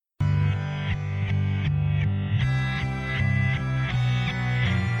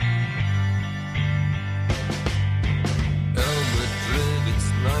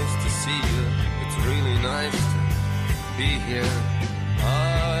be here.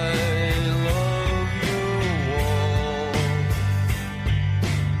 I love you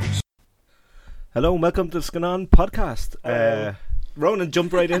all. Hello and welcome to the Scanon podcast. Ronan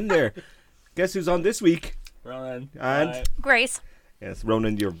jumped right in there. Guess who's on this week? Ronan. And Grace. yes,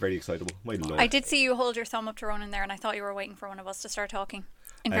 Ronan, you're very excitable. My lord. I did see you hold your thumb up to Ronan there, and I thought you were waiting for one of us to start talking.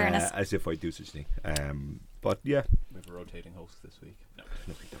 In fairness. As if I do such a thing. But yeah. We have a rotating host this week. No.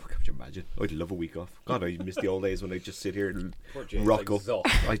 Could you imagine? I'd love a week off. God, I miss the old days when I just sit here and Poor James, rock up.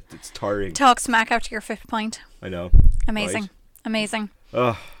 exhausted. It's tiring. Talk smack after your fifth pint. I know. Amazing. Right. Amazing.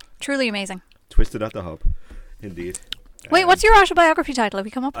 Ugh, Truly amazing. twisted at the hop. Indeed. Wait, what's your autobiography title? Have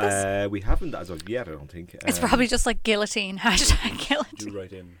we come up with this? We haven't as of yet, I don't think. It's probably just like guillotine. Hashtag guillotine. Do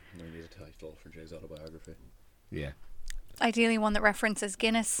write in. We need a title for Jay's autobiography. Yeah. Ideally one that references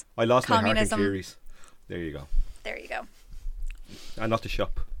Guinness. I lost Communism. my heart in Cleary's. There you go. There you go. And not the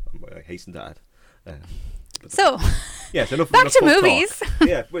shop. I hasten to add. But So, yes, enough. back enough to folk movies. talk.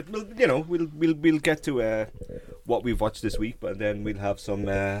 Yeah, but we'll get to what we've watched this week, but then we'll have some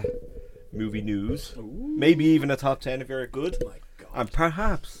movie news, maybe even a top 10 if you're good, My God. and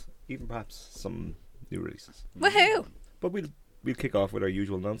perhaps some new releases. Woohoo! But we'll kick off with our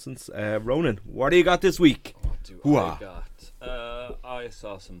usual nonsense. Ronan, what do you got this week? What do Hooah. I got? I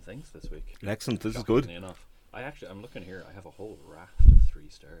saw some things this week. Excellent, this is good. Shockingly enough. I'm looking here. I have a whole raft of 3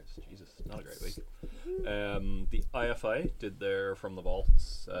 stars. Jesus, not a great week. The IFI did their From the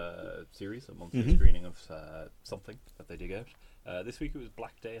Vaults series, a monthly screening of something that they dig out. This week it was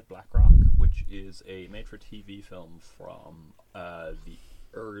Black Day at Black Rock, which is a made-for-TV film from the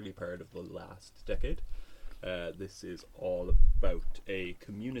early part of the last decade. This is all about a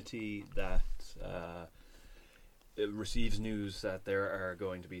community that it receives news that there are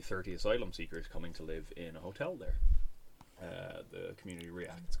going to be 30 asylum seekers coming to live in a hotel there. The community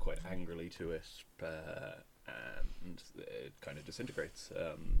reacts quite angrily to it, and it kind of disintegrates.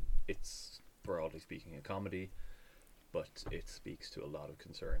 It's, broadly speaking, a comedy, but it speaks to a lot of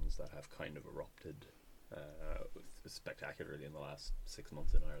concerns that have kind of erupted spectacularly in the last 6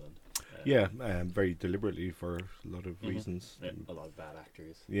 months in Ireland. Very deliberately for a lot of reasons. Yeah, a lot of bad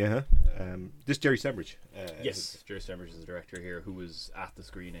actors. Yeah. This Jerry Sembridge. Yes, Jerry Sembridge is the director here, who was at the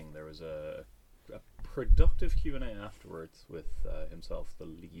screening. There was a productive Q&A afterwards with himself, the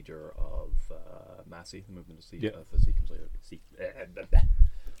leader of MASI, the movement of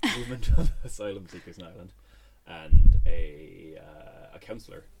movement of asylum seekers in Ireland, and a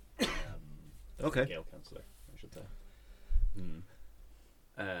counsellor, Okay. Gael counsellor, I should say.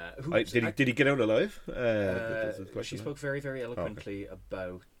 Did he get out alive? That's the She question. spoke very, very eloquently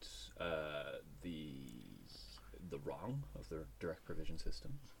about the wrong of the direct provision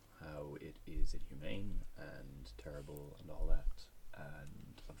system, how it is inhumane and terrible and all that.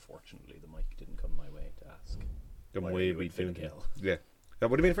 And unfortunately, the mic didn't come my way to ask. The why way you we would Fine do. Gael. Yeah. That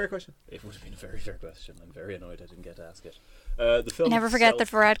would have been a fair question. It would have been a very fair question. I'm very annoyed I didn't get to ask it. The film Never forget that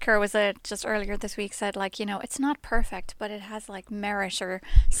itself- Varadkar was just earlier this week said, like, it's not perfect, but it has like merit or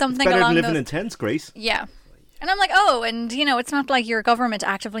something Better along than living those. in tents, Grace. Yeah. And I'm like, oh, and it's not like your government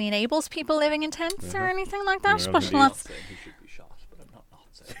actively enables people living in tents or anything like that. Yeah, But indeed. I'm not let's, saying he should be shot, but I'm not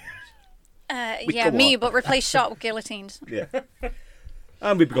saying that. We yeah, go me, on. but replace shot with guillotined. Yeah.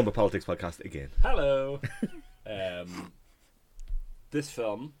 And we've become a politics podcast again. Hello. This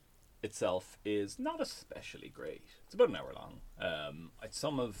film itself is not especially great. It's about an hour long.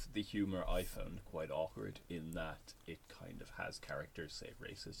 Some of the humour I found quite awkward in that it kind of has characters say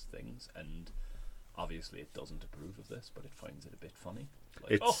racist things, and obviously it doesn't approve of this, but it finds it a bit funny.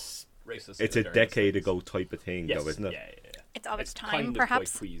 Like, It's racist. it's a in various decade things. ago type of thing, Yes, though, isn't it? Yeah. It's of its kind time, of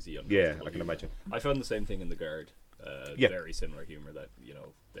perhaps. quite queasy, Yeah, uncomfortable I can humour. imagine. I found the same thing in The Guard. Yeah. Very similar humour that,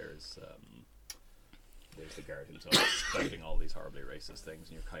 there's the guard himself spouting all these horribly racist things,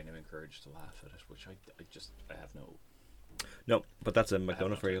 and you're kind of encouraged to laugh at it, which I have no. No, but that's a I have no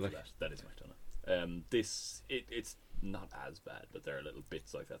McDonough for you, time like. for that is McDonough. It's not as bad, but there are little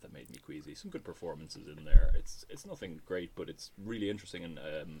bits like that made me queasy. Some good performances in there. It's nothing great, but it's really interesting. And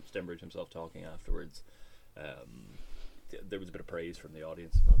Stenbridge himself talking afterwards, there was a bit of praise from the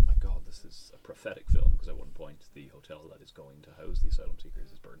audience about, my God, this is a prophetic film, because at one point the hotel that is going to house the asylum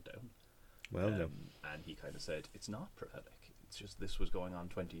seekers is burned down. Well, no. And he kind of said, it's not prophetic. It's just this was going on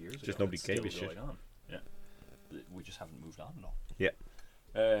 20 years ago. Just nobody It's gave still a shit. going on. Yeah. We just haven't moved on at all. Yeah.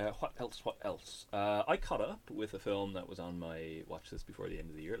 What else? I caught up with a film that was on my watch this before the end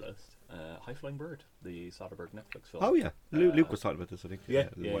of the year list. High Flying Bird, the Soderbergh Netflix film. Oh, yeah. Luke was talking about this, I think. Yeah.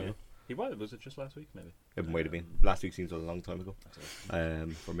 a while ago. He was it just last week? Maybe It might have been. Last week seems a long time ago.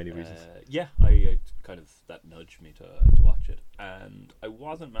 For many reasons. Yeah, I kind of that nudged me to watch it, and I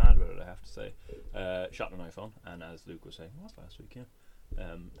wasn't mad about it. I have to say, shot on an iPhone, and as Luke was saying, it was last week.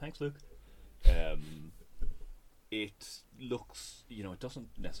 Yeah, thanks, Luke. It looks, it doesn't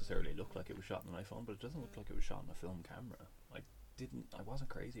necessarily look like it was shot on an iPhone, but it doesn't look like it was shot on a film camera. I wasn't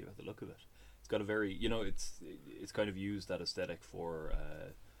crazy about the look of it. It's got a very, it's kind of used that aesthetic for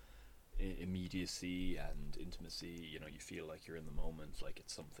immediacy and intimacy. You feel like you're in the moment, like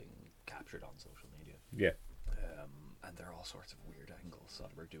it's something captured on social media. Yeah. And there are all sorts of weird angles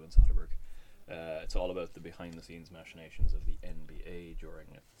Soderbergh doing Soderbergh. It's all about the behind-the-scenes machinations of the NBA during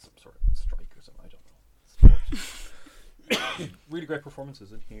some sort of strike or something. I don't know. Really great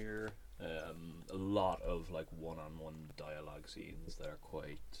performances in here. A lot of like one-on-one dialogue scenes that are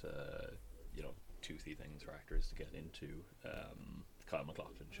quite, toothy things for actors to get into. Kyle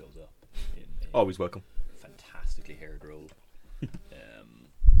MacLachlan shows up in a Always welcome. fantastically haired role.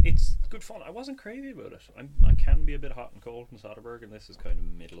 It's good fun. I wasn't crazy about it. I can be a bit hot and cold in Soderbergh, and this is kind of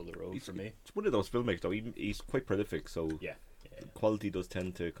middle of the road for me. It's one of those filmmakers, though. He's quite prolific, so Yeah. quality does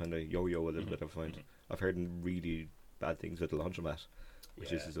tend to kind of yo-yo a little bit, I find. I've heard really bad things with The Laundromat,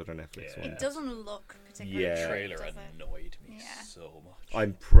 which is his other Netflix Yeah. one. It doesn't look particularly Yeah. The good, trailer does it? annoyed me Yeah. so much.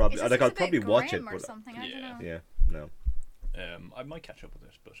 I'm probably It's just like a I'll bit probably watch it, grim or but something. I don't Yeah. know. yeah, no. I might catch up with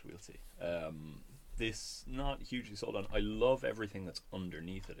it, but we'll see. This not hugely sold on. I love everything that's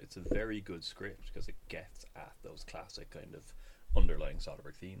underneath it. It's a very good script because it gets at those classic kind of underlying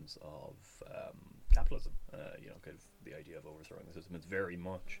Soderbergh themes of capitalism. Kind of the idea of overthrowing the system. It's very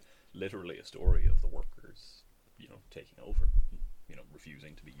much literally a story of the workers, taking over,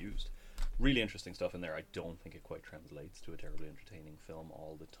 refusing to be used. Really interesting stuff in there. I don't think it quite translates to a terribly entertaining film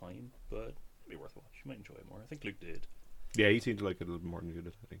all the time, but it'd be worth a watch. You might enjoy it more. I think Luke did. Yeah, he seemed to like it a little more than you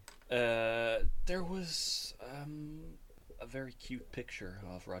did, I think. There was a very cute picture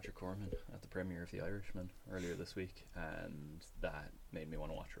of Roger Corman at the premiere of The Irishman earlier this week, and that made me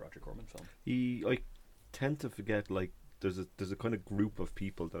want to watch a Roger Corman film. I tend to forget, like, there's a kind of group of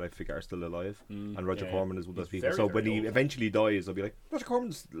people that I figure are still alive, and Roger Corman is one of those He's people. very, So very when he old. eventually dies, I'll be like, Roger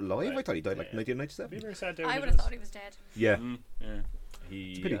Corman's alive? Right. I thought he died like Yeah. 1997. Be very sad. I would have thought he was dead. Yeah. Yeah.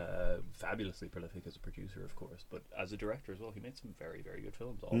 He pity. fabulously prolific as a producer, of course, but as a director as well. He made some very, very good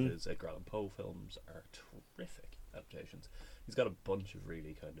films. All Mm. his Edgar Allan Poe films are terrific adaptations. He's got a bunch of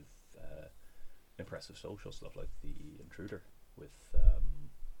really kind of impressive social stuff, like The Intruder with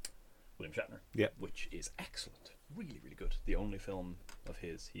William Shatner, Yeah. which is excellent. Really, really good. The only film of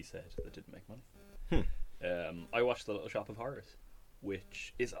his, he said, that didn't make money. I watched The Little Shop of Horrors,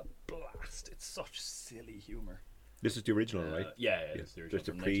 which is a blast. It's such silly humour. This is the original, right? Yeah, Yeah. it's the There's the original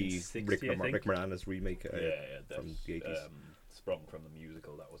from pre-Rick 1960, I think. Moranis remake Yeah, from that's, the 80s. sprung from the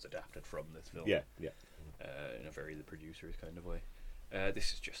musical that was adapted from this film. Yeah. In a very the producers kind of way.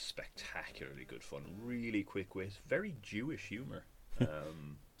 This is just spectacularly good fun. Really quick wit, very Jewish humour.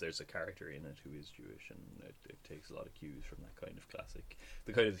 There's a character in it who is Jewish, and it takes a lot of cues from that kind of classic,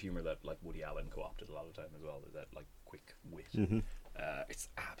 the kind of humour that like Woody Allen co-opted a lot of time as well. That like quick wit. It's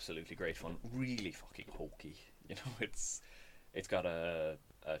absolutely great fun. Really fucking hokey. It's got a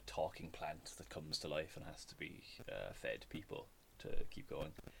talking plant that comes to life and has to be fed people to keep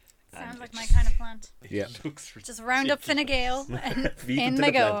going. Sounds And like it my just- kind of plant. It Yeah. looks Just round up Fine Gael and Feed in them to they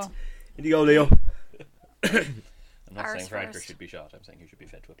the go. plant. In you go, Leo. I'm not Ours saying Frank first. should be shot. I'm saying he should be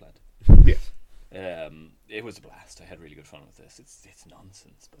fed to a plant. Yeah. It was a blast. I had really good fun with this. It's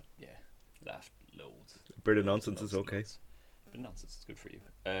nonsense, but yeah, laughed loads. A bit of nonsense is Loads and okay. loads. But nonsense is good for you.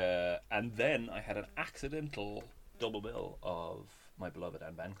 And then I had an accidental double bill of my beloved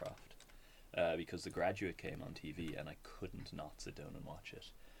Anne Bancroft because The Graduate came on TV and I couldn't not sit down and watch it.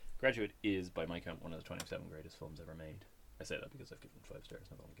 Graduate is, by my count, one of the 27 greatest films ever made. I say that because I've given 5 stars.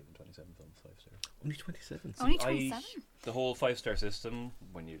 I've only given 27 films 5 stars. Only 27. Only 27? The whole 5-star system,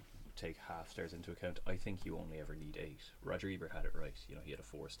 when you take half stars into account, I think you only ever need 8. Roger Ebert had it right. He had a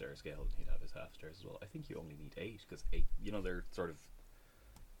 4-star scale and he'd have his half stars as well. I think you only need 8 because 8, they're sort of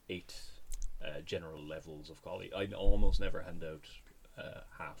 8 general levels of quality. I almost never hand out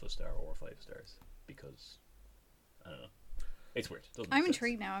half a star or 5 stars because I don't know. It's weird. Doesn't I'm make sense.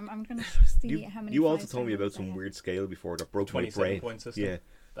 intrigued now. I'm going to see how many. You also five-star told me about ones I some have. weird scale before that broke my 27 brain. point system. Yeah, that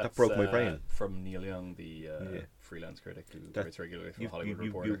That's, broke my brain. From Neil Young, the Yeah. freelance critic who That- writes regularly for the You, Hollywood you,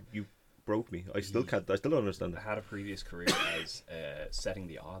 Reporter. you broke me. I still can't. I still don't understand it. Had a previous career as setting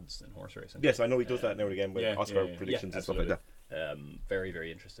the odds in horse racing. Yes, I know he does that now and again with Oscar predictions and stuff like that. Very, very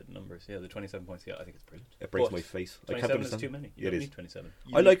interested in numbers. Yeah, the 27 points. Yeah, I think it's brilliant. It breaks But my face. I can't 27 is understand. too many. You It don't is. need 27.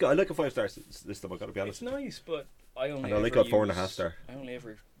 I like a 5-star system. I got to be honest. It's nice, but I only. And I like ever a 4.5 use- star. I only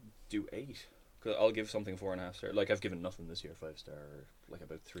ever do 8. 'Cause I'll give something 4.5 star. Like, I've given nothing this year 5 star. Like,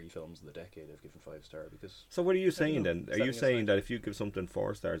 about 3 films in the decade I've given 5 star because. So what are you know, saying then? Are you setting saying aside. that if you give something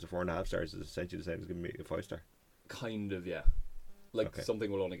 4 stars or 4.5 stars, it's essentially the same as giving me a 5 star? Kind of, yeah. Like, Okay.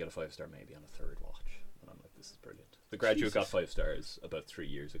 something will only get a 5 star maybe on a 3rd watch. And I'm like, this is brilliant. The Graduate got Jesus. 5 stars about 3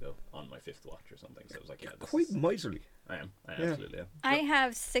 years ago on my 5th watch or something. So I was like, yeah, this Quite is, miserly. I am. I Yeah. absolutely am. I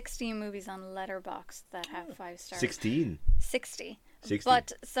have 60 movies on Letterboxd that have 5 stars. 16. 60. 60.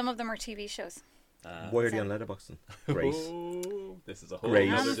 But some of them are TV shows. Why are they on Letterboxd? Grace. Oh, this is a whole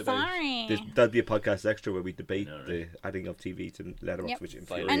Grace. other I'm debate. sorry. That'll be a podcast extra where we debate No, right. the adding of TV to Letterboxd, Yep. which And,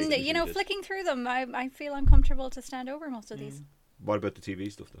 infuriates And, me. you know, flicking through them, I feel uncomfortable to stand over most of these. What about the TV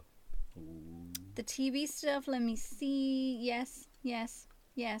stuff though? The TV stuff, let me see. Yes. You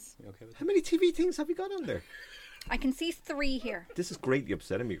okay with How many TV things have you got on there? I can see 3 here. This is greatly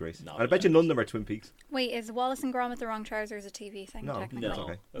upsetting me, Grace. No, And I bet you none of them are Twin Peaks. Wait, is Wallace and Gromit the Wrong Trousers a TV thing? No, technically? No, That's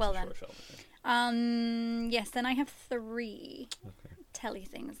okay. that's Well a then. short film, I think. Yes, then I have 3 Okay. telly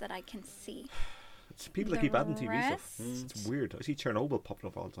things that I can see. It's people that The keep adding TV stuff. rest? It's weird. I see Chernobyl popping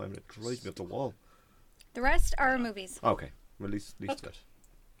up all the time and it drives me up the wall. The rest are movies. Okay. Well, at least That's good.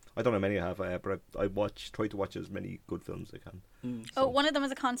 I don't know how many I have, but I try to watch as many good films as I can. Oh, one of them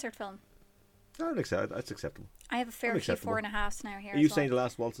is a concert film. That's acceptable. I have a fair few Unacceptable. 4.5s now here. Are you as saying The well.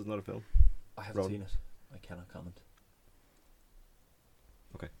 Last Waltz is not a film? I haven't Ron. seen it. I cannot comment.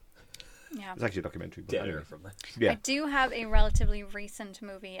 Okay. Yeah. It's actually a documentary. But Dead anyway. air from that. I Yeah. do have a relatively recent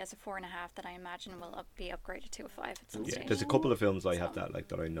movie as a 4.5 that I imagine will be upgraded to a 5 at some Yeah, stage. there's a couple of films I have So-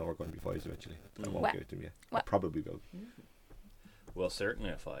 that I know are going to be 5s eventually. I won't Well- give it to them yet. well- I'll probably go. Well, certainly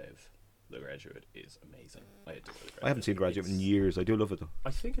a 5. The Graduate is amazing. I adore The Graduate. I haven't seen Graduate in It's- years. I do love it though.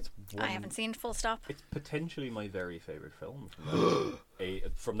 I think it's one, I haven't seen full stop. It's potentially my very favourite film from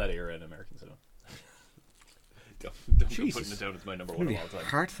from that era in American cinema. don't go Jesus. putting it down as my number 1 Really of all time.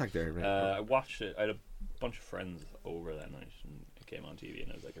 heart attack there. Right? I watched it. I had a bunch of friends over that night, and it came on TV,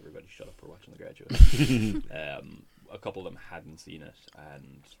 and I was like, "Everybody, shut up! We're watching The Graduate." A couple of them hadn't seen it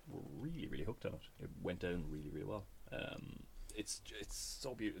and were really, really hooked on it. It went down really, really well. It's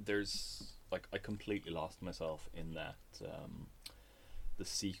so beautiful. There's like I completely lost myself in that the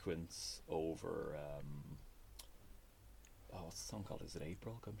sequence over. What's the song called? Is it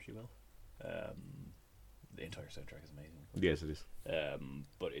April? Come She Will. The entire soundtrack is amazing. Yes, it is.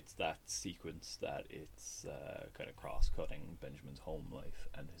 But it's that sequence that it's kind of cross-cutting Benjamin's home life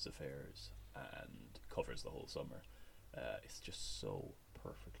and his affairs and covers the whole summer. It's just so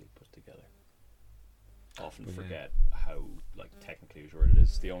perfectly put together. Often Yeah. forget how like technically sure it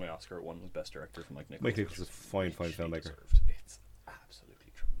is. The only Oscar it won was Best Director from Mike Nichols. Mike Nichols is a fine Richly filmmaker. deserved. It's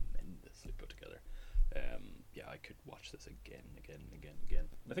absolutely tremendously put together. Yeah, I could watch this again.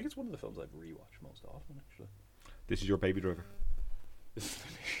 I think it's one of the films I've rewatched most often, actually. This is your Baby Driver. This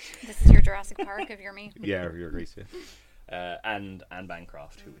is your Jurassic Park if you're me. Yeah, your Grace. Yeah. And Anne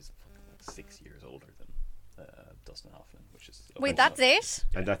Bancroft, who is fucking like 6 years older than Dustin Hoffman, which is Wait, that's it?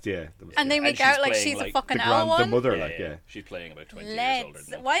 And that's that was, And they And make she's out like playing, she's like, a fucking the owl the one? mother, like She's playing about 20 years older Let's.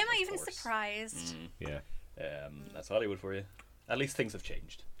 than Why him, am I of even course. surprised? yeah. That's Hollywood for you. At least things have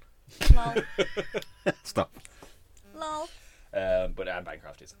changed. Lol. Stop. Lol. But Anne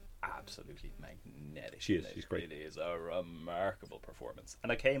Bancroft is absolutely magnetic. She is, in it. she's great. It is a remarkable performance.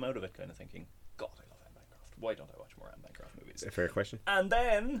 And I came out of it kind of thinking, God, I love Anne Bancroft. Why don't I watch more Anne Bancroft movies? A fair question. And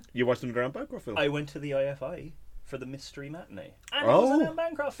then You watched another Anne Bancroft film? I went to the IFI for the mystery matinee. And Oh, it was an Anne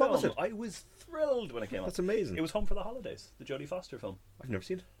Bancroft what film. was it? I was thrilled when it came That's out. amazing. It was Home for the Holidays, the Jodie Foster film. I've never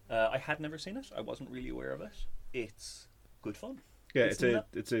seen it. I had never seen it. I wasn't really aware of it. It's good fun. Yeah, You've seen that?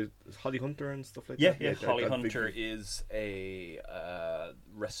 it's a Holly Hunter and stuff like Yeah, that. yeah. Holly that big- Hunter is a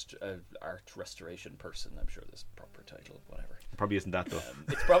art restoration person. I'm sure there's a proper title, whatever. Probably isn't that though.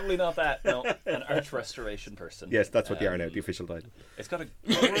 It's probably not that. No, an art restoration person. Yes, that's what they are now. The official title. It's got a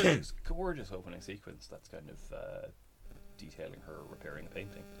gorgeous, gorgeous opening sequence that's kind of detailing her repairing a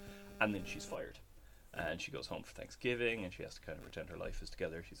painting, and then she's fired, and she goes home for Thanksgiving, and she has to kind of pretend her life is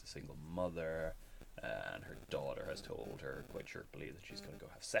together. She's a single mother. And her daughter has told her quite sharply that she's going to go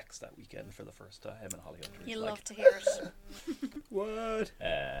have sex that weekend for the first time. And Holly Hunter is You like, love to hear it. What?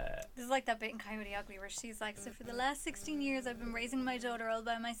 This is like that bit in Coyote Ugly where she's like, so for the last 16 years I've been raising my daughter all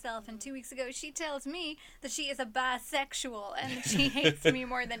by myself, and 2 weeks ago she tells me that she is a bisexual and that she hates me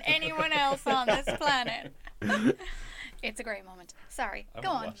more than anyone else on this planet. It's a great moment. Sorry, I go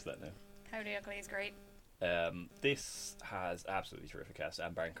want to on. watch that now. Coyote Ugly is great. This has absolutely terrific cast.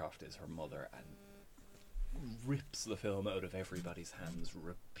 Anne Bancroft is her mother and rips the film out of everybody's hands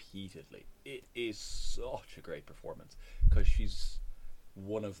repeatedly. It is such a great performance because she's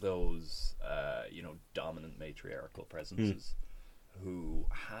one of those, dominant matriarchal presences who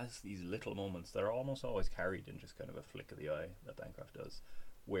has these little moments that are almost always carried in just kind of a flick of the eye that Bancroft does,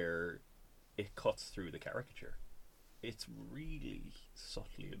 where it cuts through the caricature. It's really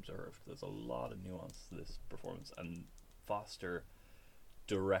subtly observed. There's a lot of nuance to this performance, and Foster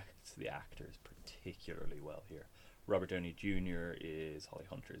directs the actors particularly well here. Robert Downey Jr. is Holly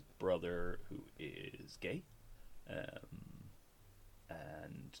Hunter's brother, who is gay,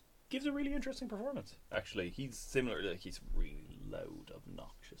 and gives a really interesting performance. Actually, he's similar. Like, he's a really loud,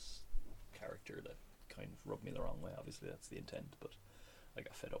 obnoxious character that kind of rubbed me the wrong way. Obviously, that's the intent, but I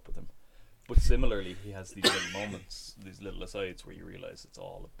got fed up with him. But similarly, he has these little moments, these little asides where you realise it's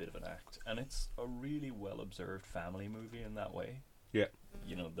all a bit of an act, and it's a really well observed family movie in that way. Yeah.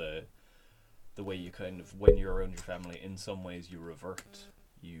 You know, the way you kind of, when you're around your family, in some ways you revert,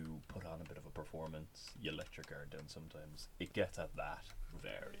 you put on a bit of a performance, you let your guard down sometimes. It gets at that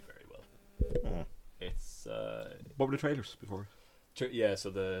very, very well. Oh. It's What were the trailers before? yeah,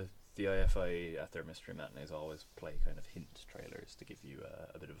 so the IFI at their mystery matinees always play kind of hint trailers to give you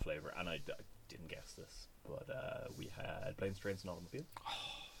a bit of a flavour, and I didn't guess this, but we had Planes, Trains and Automobiles.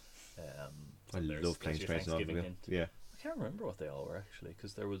 I love Planes, your Trains and Thanksgiving Automobiles. hint. Yeah. I can't remember what they all were actually,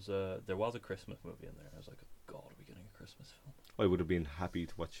 because there was a Christmas movie in there. I was like, oh, God, are we getting a Christmas film? I would have been happy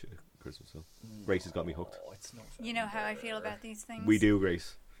to watch a Christmas film. Grace has got me hooked. Oh, it's not. You know how I feel about these things. We do,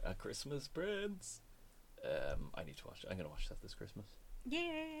 Grace. A Christmas Prince. I need to watch it. I'm going to watch that this Christmas.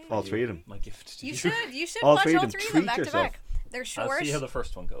 Yay! All three of them. My gift to You you. should. You should All watch three of all them. three of them Treat back to yourself. back. They're I'll short. see how the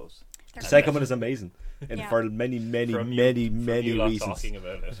first one goes. They're The good. second one is amazing. And Yeah. for many, many, From many, you, many from you lot reasons. talking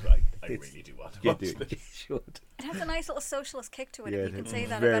about it, I It's- really do want to Yeah, watch dude, this. you should. It has a nice little socialist kick to it, Yeah, if you it can say is.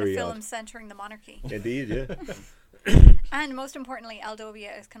 that about a Very film odd. centering the monarchy. Indeed, yeah. And most importantly,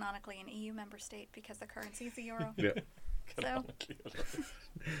 Aldovia is canonically an EU member state because the currency is the euro. Yeah. So,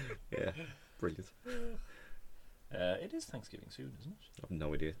 Yeah. Brilliant. It is Thanksgiving soon, isn't it? I have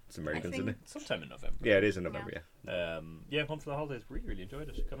no idea. It's Americans, think- isn't it? Sometime in November. Yeah, it is in November, Yeah. Yeah, Home for the Holidays. Really, really enjoyed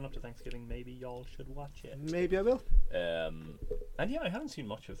it. Coming up to Thanksgiving, maybe y'all should watch it. Maybe I will. And yeah, I haven't seen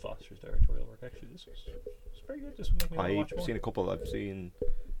much of Foster's directorial work actually. This was very good. This would make me want to watch I've more. seen a couple. I've seen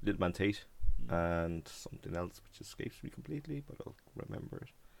Little Man Tate and something else which escapes me completely, but I'll remember it.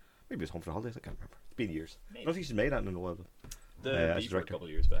 Maybe it's Home for the Holidays. I can't remember. It's been years. I Maybe. don't think she's made that in a while. Though. The as Beaver a director. couple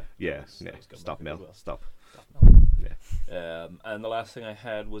of years back. Yeah, That was yeah. coming Stop, back Mel. really well. Stop. Stop, Mel. Yeah. And the last thing I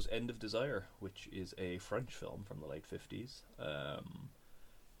had was End of Desire, which is a French film from the late 50s.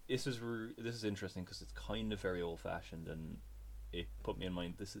 This is interesting because it's kind of very old-fashioned, and it put me in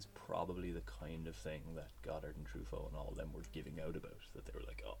mind this is probably the kind of thing that Goddard and Truffaut and all of them were giving out about. That they were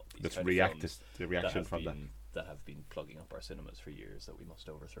like, oh, these Let's kind of react films the reaction have from that. been, that have been plugging up our cinemas for years that we must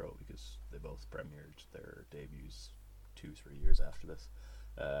overthrow because they both premiered their debuts 2-3 years after this.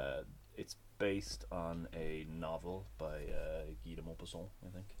 It's based on a novel by Guy de Maupassant, I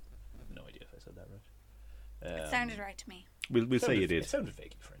think. I have no idea if I said that right. it sounded right to me. We'll say you It did. sounded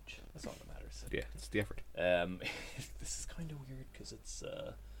vaguely French. That's all that matters. Yeah, it's the effort. This is kind of weird because it's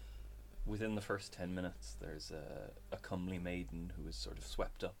within the first 10 minutes there's a comely maiden who is sort of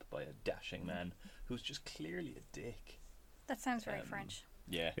swept up by a dashing man who's just clearly a dick. That sounds very Um, French.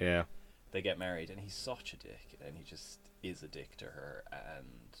 Yeah. Yeah. They get married and he's such a dick and he just is a dick to her, and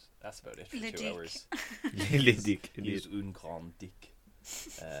that's about it for Le 2 dick. hours. Lindic, He's indeed. un grand dick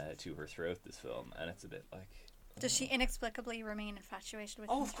to her throughout this film, and it's a bit like, Does she inexplicably remain infatuated with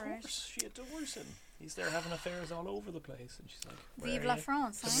oh, him of throughout? course, she adores him. He's there having affairs all over the place, and she's like, "Where Vive are la you?"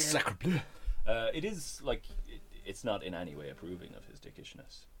 France, huh? Sacre bleu. It is like it's not in any way approving of his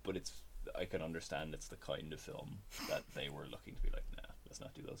dickishness, but I can understand it's the kind of film that they were looking to be like, nah, let's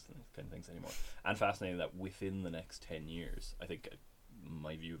not do those kind of things anymore. And fascinating that within the next 10 years, I think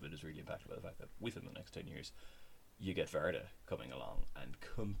my view of it is really impacted by the fact that within the next 10 years, you get Verda coming along and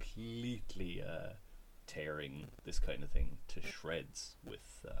completely tearing this kind of thing to shreds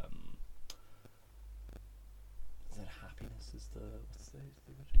with is it Happiness is what's the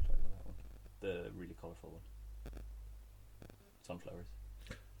original title of that one? The really colourful one. Sunflowers.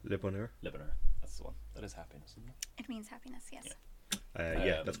 Le Bonheur. Lebanon. That's the one. That is Happiness, isn't it? It means happiness, yes. Yeah.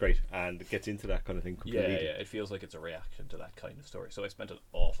 Yeah, that's great. And it gets into that kind of thing Yeah, completely. yeah. It feels like it's a reaction to that kind of story. So I spent an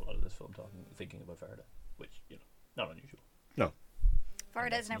awful lot of this film thinking about Verda, which, not unusual. No.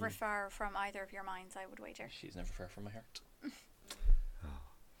 Varda that's is never me. far from either of your minds, I would wager. She's never far from my heart.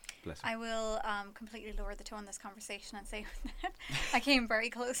 Bless her. I will completely lower the tone of this conversation and say that I came very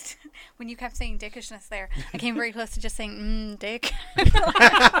close to, when you kept saying dickishness there, I came very close to just saying, dick.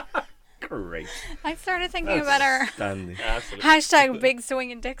 Great. I started thinking about our Standing. Absolutely. hashtag big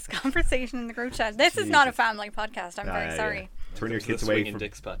swinging dicks conversation in the group chat. This is not a family podcast. I'm very Yeah. sorry. Turn your The kids away Swinging from.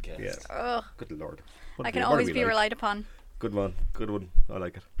 Dicks podcast. Yeah. Ugh. Good lord. I can always be relied upon. Good one. Good one. I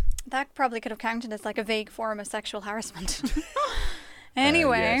like it. That probably could have counted as like a vague form of sexual harassment.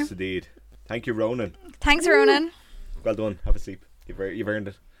 Anyway, Yes, indeed. Thank you, Ronan. thanks, Ronan. Well done. Have a sleep. You've earned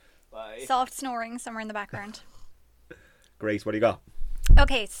it. Bye. Soft snoring somewhere in the background. Grace, what do you got?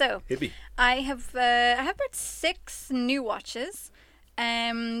 Okay, so Hit me. I have about 6 new watches.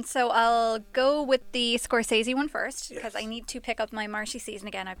 So I'll go with the Scorsese one first because I need to pick up my Marshy season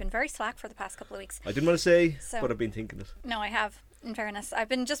again. I've been very slack for the past couple of weeks. I didn't want to say, So- but I've been thinking it. No, I have. In fairness, I've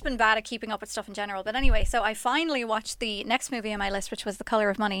just been bad at keeping up with stuff in general. But anyway, so I finally watched the next movie on my list, which was The Color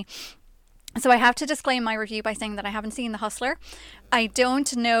of Money. So I have to disclaim my review by saying that I haven't seen The Hustler. I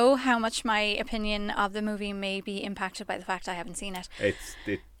don't know how much my opinion of the movie may be impacted by the fact I haven't seen it. It's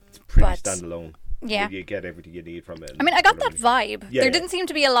pretty But- standalone. Yeah. You get everything you need from it. I mean, I got that vibe. Yeah, There yeah. didn't seem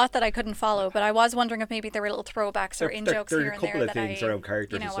to be a lot that I couldn't follow, but I was wondering if maybe there were little throwbacks or in-jokes there are here a and couple there of that things I, around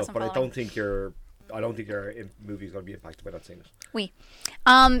characters and stuff, wasn't but I following. don't think your movie is going to be impacted by not seeing it. We.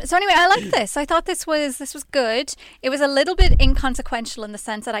 So anyway, I liked this. I thought this was good. It was a little bit inconsequential in the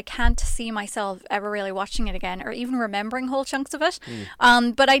sense that I can't see myself ever really watching it again or even remembering whole chunks of it.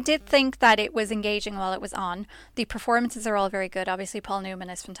 But I did think that it was engaging while it was on. The performances are all very good. Obviously, Paul Newman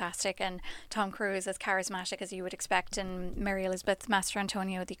is fantastic and Tom Cruise as charismatic as you would expect, and Mary Elizabeth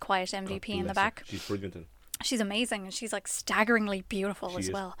Mastrantonio, the quiet MVP in the Bless her. back. She's brilliant. In it. She's amazing and she's like staggeringly beautiful She as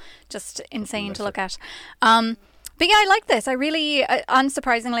is. well. Just insane bless to her. look at. But yeah, I like this. I really,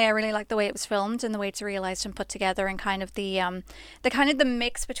 unsurprisingly, I really like the way it was filmed and the way it's realized and put together, and kind of the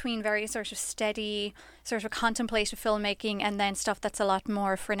mix between very sort of steady, sort of contemplative filmmaking and then stuff that's a lot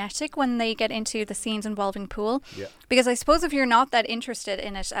more frenetic when they get into the scenes involving pool. Yeah. Because I suppose if you're not that interested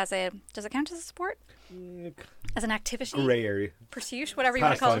in it does it count as a sport? As an activity? Grey area. Pursuit, whatever you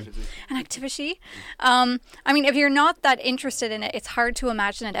want to call it, Pastime. an activity. I mean, if you're not that interested in it, it's hard to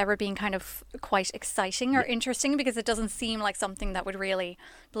imagine it ever being kind of quite exciting or interesting because it doesn't seem like something that would really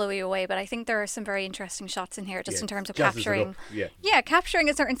blow you away. But I think there are some very interesting shots in here, just Yeah, in terms of jazzes it capturing, up, yeah. capturing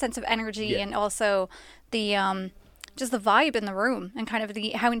a certain sense of energy Yeah. and also the just the vibe in the room and kind of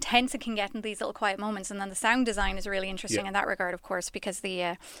how intense it can get in these little quiet moments. And then the sound design is really interesting Yeah. in that regard, of course, because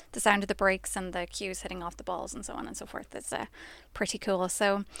the sound of the brakes and the cues hitting off the balls and so on and so forth is pretty cool.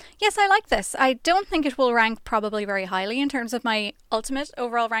 So yes, I like this. I don't think it will rank probably very highly in terms of my ultimate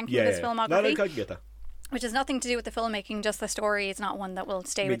overall ranking of this No, filmography, I can get that. which has nothing to do with the filmmaking, just the story is not one that will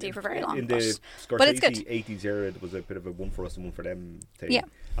stay with you for very long. In the but it's good. Scorsese 80s era, it was a bit of a one for us and one for them thing. Yeah.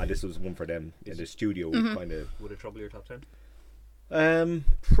 And this was one for them in the studio Mm-hmm. kind of. Would it trouble your top 10?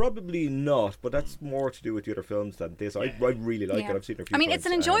 Probably not, but that's more to do with the other films than this. I really like it. I've seen it a few I mean, times. it's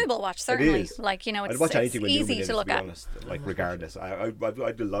an enjoyable watch, It certainly. is. Like, you know, I'd it's, watch it's anything with Newman easy in to it, look be at. honest. Like regardless, I have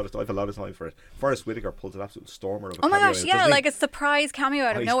a lot of time for it. Forrest Whitaker pulls an absolute stormer of a Oh my cameo gosh, in it, yeah, doesn't he? like a surprise cameo out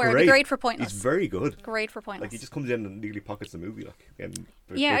Oh, of he's nowhere. It'd be great for Pointless. He's very good. Great for Pointless. Like he just comes in and nearly pockets the movie. Like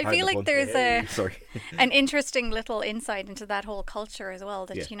Yeah, I feel like there's a sorry. an interesting little insight into that whole culture as well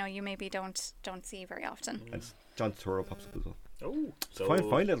that Yeah. you know you maybe don't see very often. And John Turturro pops up as well. Oh, so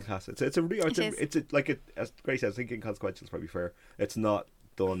Fine little cast. It's a real. It is. It's a like it. As Grace says, I think inconsequential is probably fair. It's not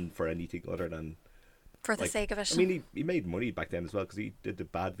done for anything other than. For the Like, sake of it. I mean, he made money back then as well because he did the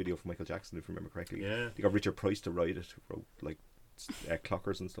bad video for Michael Jackson, if I remember correctly. Yeah. He got Richard Price to write it, wrote like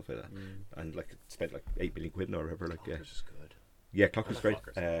Clockers and stuff like that, and like spent like £8 million or whatever. Like Clockers is good. yeah, Clockers love great.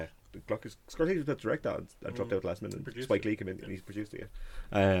 Clockers. Clockers Scorsese was the director and dropped out last minute. And Produced Spike it. Lee came in and he's produced it.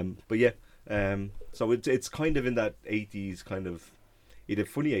 Yeah. But yeah, so it's kind of in that 80s kind of. He did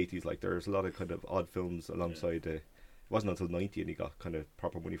funny 80s, like there's a lot of kind of odd films alongside. It wasn't until 90 and he got kind of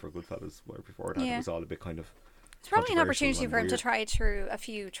proper money for Goodfellas. Where before that Yeah. it was all a bit kind of. It's probably an controversial opportunity and for him to weird. try through a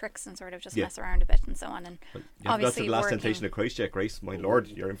few tricks and sort of just Yeah. mess around a bit and so on. And But yeah, that's obviously the last working. temptation of Christ, Jack Grace. My lord,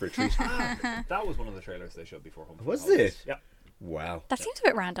 you're in for a treat. That was one of the trailers they showed before Home. for the Was Holidays. it? Yeah. Wow. that seems a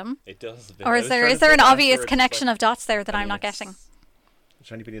bit random. It does. Or is there an obvious connection of dots there that I'm not getting? Is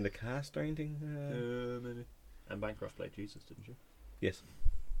there anybody in the cast or anything? Maybe. And Bancroft played Jesus, didn't you? Yes.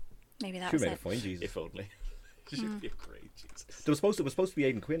 Maybe that She was made a it. fine Jesus. If only. She'd be a great Jesus. It was supposed to be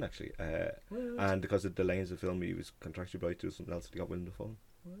Aidan Quinn actually, and because of the length of the film, he was contractually obliged to do something else. He got Willem Dafoe.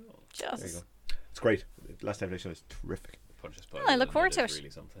 There you Just go. It's great. Last Temptation is terrific. Pontius Well, I look Pilate forward to is it. Really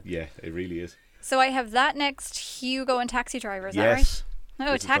something. Yeah, it really is. so I have that next. Hugo and Taxi Driver. Is Yes. that right?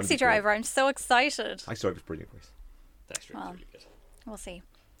 Oh, This is gonna Taxi be great. Driver! I'm so excited. I saw it was brilliant, Grace. That's Well. really good. We'll see.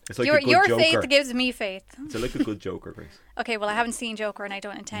 It's like your a good your Joker. faith gives me faith. It's like a good Joker, Grace. Okay, well I haven't seen Joker and I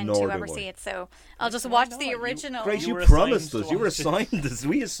don't intend Nor to do ever I. see it, so I'll just Why watch not? the You- original. Grace, You you were promised assigned us. to You were watch it. assigned this.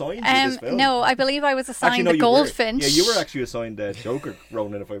 We assigned you this film. No, I believe I was assigned Actually, no, the you were. Goldfinch. Yeah, you were actually assigned Joker,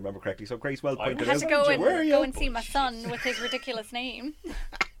 Ronan, if I remember correctly. So Grace well I pointed I out. had to go Where are and you? go and see my son with his ridiculous name.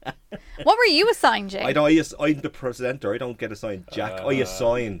 What were you assigned, Jay? I'm the presenter. I don't get assigned Jack. I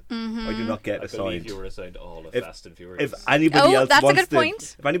assign. I do not get I believe assigned. you were assigned all of If- Fast and Furious. If anybody Oh, else that's a wants good to,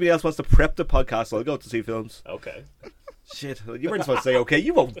 point. if anybody else wants to prep the podcast, I'll go to see films. Okay, Shit, you weren't supposed to say okay.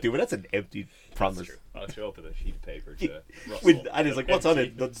 You won't do it. That's an empty promise. true. I'll show up with a sheet of paper to And it's like, what's on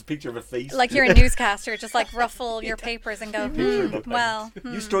it? That's a picture of a face. Like you're a newscaster, just like ruffle your papers and go, well.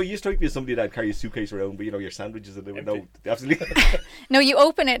 You strike me as somebody that carries a suitcase around, but your sandwiches and no, absolutely, No, you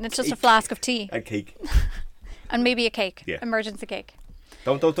open it and it's just a flask of tea and cake. and maybe a cake. Yeah. Emergency cake.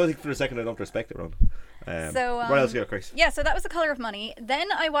 Don't think for a second I don't respect it, Ron. So, what else you got, Chris? Yeah, so that was The Color of Money. Then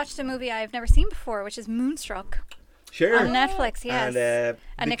I watched a movie I've never seen before, which is Moonstruck Sure. on Netflix. Yes,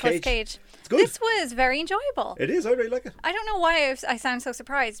 And Nick Nicolas Cage. It's good. This was very enjoyable. It is. I really like it. I don't know why I sound so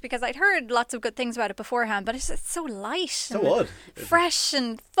surprised because I'd heard lots of good things about it beforehand, but it's just so light, So and odd. fresh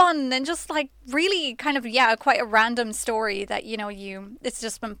and fun, and just like really kind of quite a random story that it's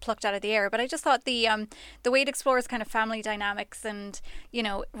just been plucked out of the air. But I just thought the way it explores kind of family dynamics and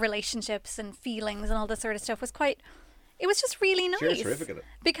relationships and feelings and all this sort of stuff was quite. It was just really nice. Sure, it's terrific at it.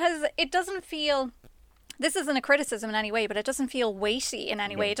 Because it doesn't feel. This isn't a criticism in any way, but it doesn't feel weighty in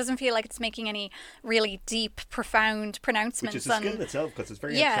any way. It doesn't feel like it's making any really deep, profound pronouncements. Which is a skill in itself because it's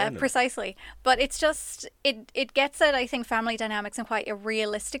very yeah, entertaining. precisely. But it's just it gets at, I think, family dynamics in quite a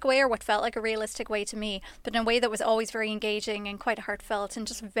realistic way, or what felt like a realistic way to me, but in a way that was always very engaging and quite heartfelt and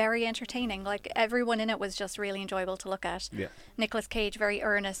just very entertaining. Like everyone in it was just really enjoyable to look at. Yeah. Nicolas Cage, very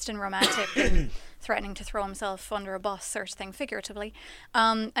earnest and romantic and threatening to throw himself under a bus sort of thing, figuratively.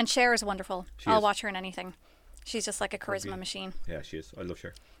 And Cher is wonderful. She I'll is. watch her in anything. She's just like a charisma machine. Yeah, she is. I love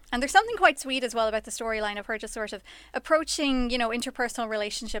her. And there's something quite sweet as well about the storyline of her just sort of approaching, interpersonal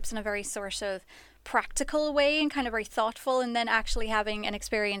relationships in a very sort of practical way and kind of very thoughtful, and then actually having an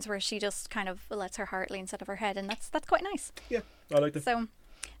experience where she just kind of lets her heart lead instead of her head, and that's quite nice. Yeah, I like that. So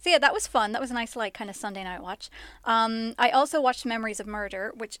yeah, that was fun. That was a nice, like, kind of Sunday night watch. I also watched Memories of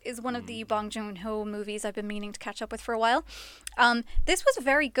Murder, which is one of the Bong Joon-ho movies I've been meaning to catch up with for a while. This was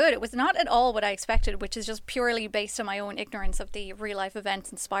very good. It was not at all what I expected, which is just purely based on my own ignorance of the real-life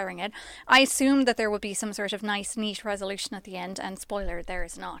events inspiring it. I assumed that there would be some sort of nice, neat resolution at the end, and spoiler, there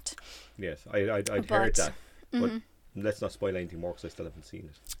is not. Yes, I'd heard that. But let's not spoil anything more because I still haven't seen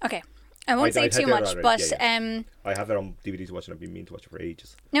it. Okay. I won't say I'd too heard that much, already, but yeah. I have it on DVD to watch and I've been meaning to watch it for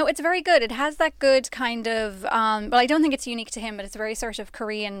ages. no, it's very good. It has that good kind of, well, I don't think it's unique to him, but it's a very sort of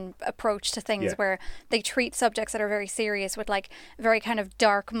Korean approach to things Yeah. where they treat subjects that are very serious with like very kind of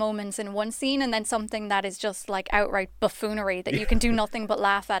dark moments in one scene and then something that is just like outright buffoonery that you can do nothing but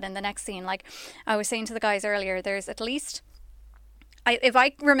laugh at in the next scene. Like I was saying to the guys earlier, there's at least, if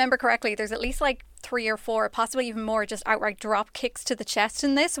I remember correctly, there's at least like 3 or 4, possibly even more, just outright drop kicks to the chest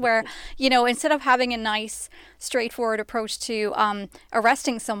in this, where, instead of having a nice, straightforward approach to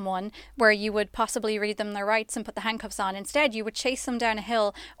arresting someone, where you would possibly read them their rights and put the handcuffs on, instead you would chase them down a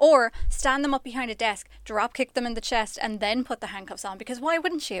hill or stand them up behind a desk, drop kick them in the chest, and then put the handcuffs on, because why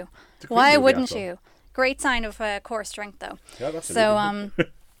wouldn't you? Why movie, wouldn't after all. you? Great sign of core strength, though. Yeah, that's So,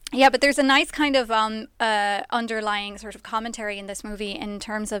 yeah, but there's a nice kind of underlying sort of commentary in this movie in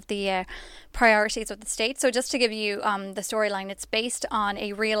terms of the priorities of the state. So just to give you the storyline, it's based on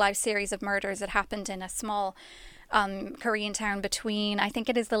a real-life series of murders that happened in a small Korean town between, I think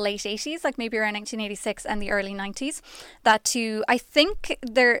it is the late 80s, like maybe around 1986 and the early 90s. I think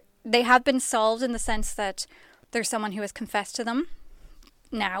they have been solved in the sense that there's someone who has confessed to them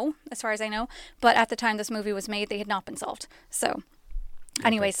now, as far as I know. But at the time this movie was made, they had not been solved. So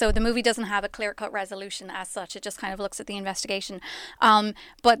anyway, so the movie doesn't have a clear-cut resolution as such. It just kind of looks at the investigation.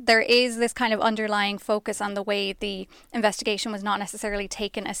 But there is this kind of underlying focus on the way the investigation was not necessarily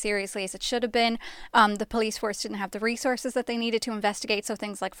taken as seriously as it should have been. The police force didn't have the resources that they needed to investigate, so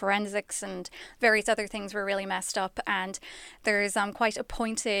things like forensics and various other things were really messed up. And there's quite a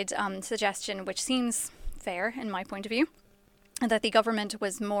pointed suggestion, which seems fair in my point of view, that the government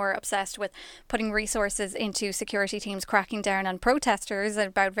was more obsessed with putting resources into security teams cracking down on protesters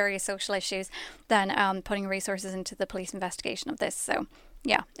about various social issues than putting resources into the police investigation of this. So,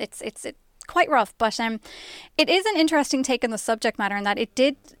 yeah, it's quite rough, but it is an interesting take on the subject matter in that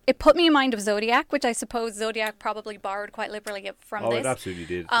it put me in mind of Zodiac, which I suppose Zodiac probably borrowed quite liberally from this. Oh, it absolutely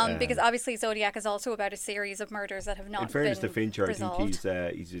did. Because obviously Zodiac is also about a series of murders that have not been in fairness to Fincher, resolved.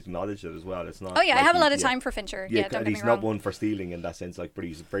 I think he's acknowledged it as well. It's not. Oh yeah, like I have a lot of time for Fincher. Yeah, don't and get me he's wrong. not one for stealing in that sense. Like, but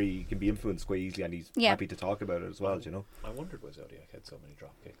he can be influenced quite easily, and he's happy to talk about it as well. You know. I wondered why Zodiac had so many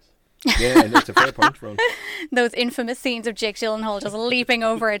drop kicks. Yeah, and it's a fair point, Ron. Those infamous scenes of Jake Gyllenhaal just leaping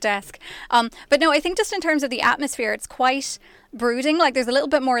over a desk. But no, I think just in terms of the atmosphere, it's quite brooding. Like there's a little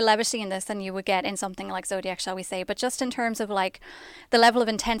bit more levity in this than you would get in something like Zodiac, shall we say. But just in terms of like the level of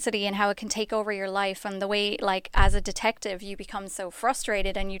intensity and how it can take over your life, and the way like as a detective you become so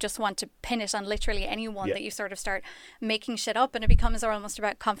frustrated and you just want to pin it on literally anyone, that you sort of start making shit up, and it becomes almost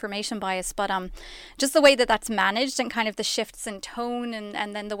about confirmation bias. But just the way that that's managed, and kind of the shifts in tone,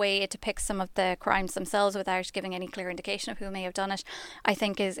 and then the way it depicts some of the crimes themselves without giving any clear indication of who may have done it, I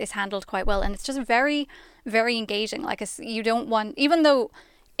think is handled quite well. And it's just very, very engaging. Like you don't want, even though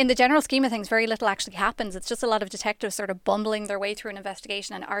in the general scheme of things very little actually happens, it's just a lot of detectives sort of bumbling their way through an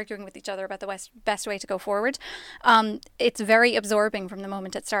investigation and arguing with each other about the best way to go forward. It's very absorbing from the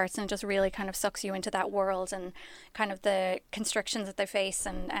moment it starts, and it just really kind of sucks you into that world and kind of the constrictions that they face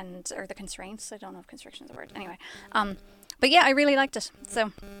and or the constraints. I don't know if constriction is a word. Anyway. But yeah, I really liked it.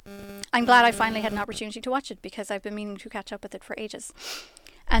 So I'm glad I finally had an opportunity to watch it, because I've been meaning to catch up with it for ages.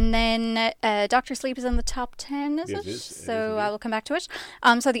 And then Dr. Sleep is in the top 10, is it? So I will come back to it.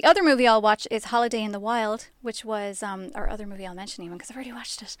 So the other movie I'll watch is Holiday in the Wild, which was our other movie I'll mention even because I've already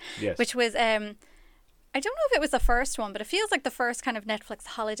watched it. Yes. Which was I don't know if it was the first one, but it feels like the first kind of Netflix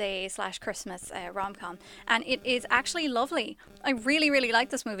holiday/Christmas rom-com, and it is actually lovely. I really, really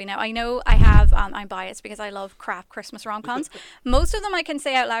like this movie. Now I know I'm biased because I love crap Christmas rom-coms. Most of them I can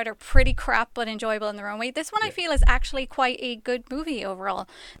say out loud are pretty crap but enjoyable in their own way. This one I feel is actually quite a good movie overall.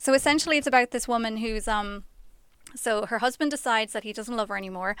 So essentially it's about this woman who's so her husband decides that he doesn't love her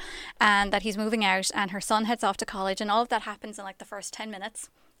anymore and that he's moving out, and her son heads off to college, and all of that happens in like the first 10 minutes.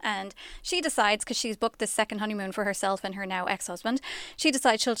 And she decides, because she's booked this second honeymoon for herself and her now ex-husband, she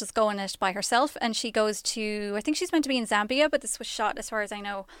decides she'll just go on it by herself. And she goes to, I think she's meant to be in Zambia, but this was shot, as far as I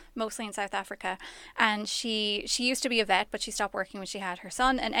know, mostly in South Africa. And she used to be a vet, but she stopped working when she had her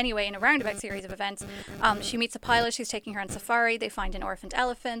son. And anyway, in a roundabout series of events, she meets a pilot who's taking her on safari. They find an orphaned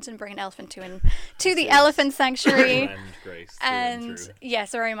elephant and bring an elephant to the elephant sanctuary. And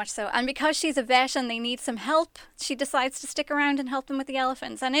yes, very much so. And because she's a vet and they need some help, she decides to stick around and help them with the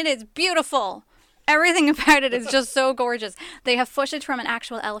elephants. And it is beautiful. Everything about it is just so gorgeous. They have footage from an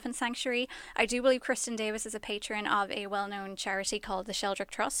actual elephant sanctuary. I do believe Kristen Davis is a patron of a well-known charity called the Sheldrick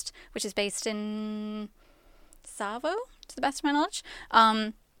Trust, which is based in Savo, to the best of my knowledge.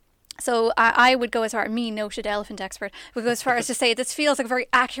 So I would go as far, me, noted elephant expert, would go as far as to say this feels like a very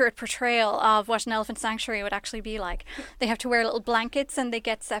accurate portrayal of what an elephant sanctuary would actually be like. They have to wear little blankets and they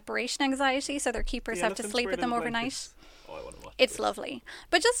get separation anxiety, so their keepers have to sleep with them overnight. Blankets. Oh, I want to watch It's lovely.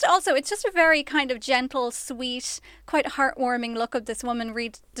 But just also, it's just a very kind of gentle, sweet, quite heartwarming look of this woman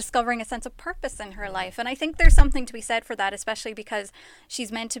rediscovering a sense of purpose in her life. And I think there's something to be said for that, especially because she's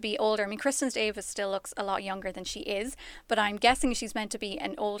meant to be older. I mean, Kristen Davis still looks a lot younger than she is, but I'm guessing she's meant to be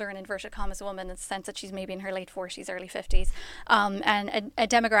an older, in inverted commas, woman in the sense that she's maybe in her late 40s, early 50s. And a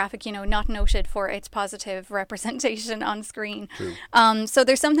demographic, not noted for its positive representation on screen. True. So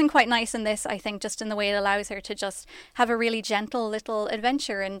there's something quite nice in this, I think, just in the way it allows her to just have a really gentle little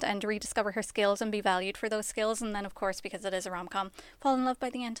adventure and rediscover her skills and be valued for those skills, and then of course, because it is a rom-com, fall in love by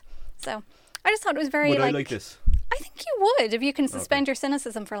the end. So I just thought it was very Would I like this? I think you would, if you can suspend your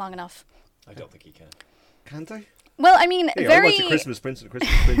cynicism for long enough. I don't think he can. Can't I? Well, I mean, Hey, very. I watched the Christmas Prince and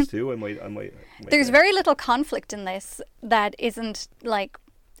Christmas Prince too. I might There's very little conflict in this that isn't like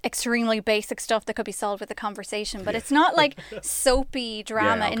extremely basic stuff that could be solved with a conversation, but it's not like soapy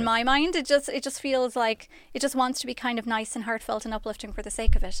drama in my mind. It just feels like it just wants to be kind of nice and heartfelt and uplifting for the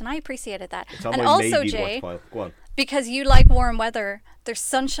sake of it, and I appreciated that. It's on And my also, maybe Jay, watch pile. Go on. because you like warm weather, there's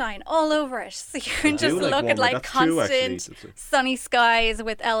sunshine all over it, so you can just do like look warm at weather. like That's true, actually. constant sunny skies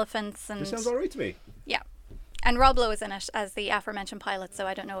with elephants and This sounds alright to me. yeah. And Rob Lowe is in it as the aforementioned pilot, so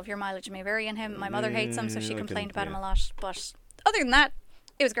I don't know if your mileage may vary in him. My mother hates him, so she I complained can- about him yeah. a lot. But other than that,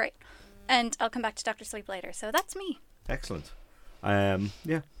 it was great. And I'll come back to Dr. Sleep later. So that's me. Excellent.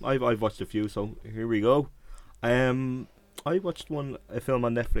 Yeah, I've watched a few, so here we go. I watched a film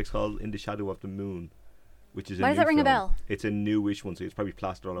on Netflix called In the Shadow of the Moon, which is Why does that ring a bell? It's a newish one, so it's probably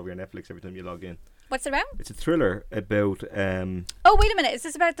plastered all over your Netflix every time you log in. What's it about? It's a thriller about Oh, wait a minute. Is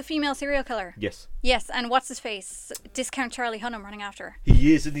this about the female serial killer? yes, Yes, and what's his face? Discount Charlie Hunnam running after her.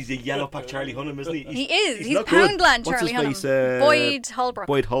 he is, and he's a yellow pack Charlie Hunnam, isn't he? He is. He's not good. Poundland What's Charlie his Hunnam. face, Boyd Holbrook.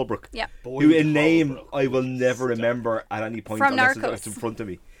 Boyd Holbrook. Yeah. Who in name I will never remember at any point From unless Narcos. it's in front of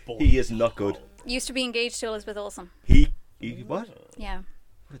me. He is not good. Used to be engaged to Elizabeth Olsen. He what? Yeah.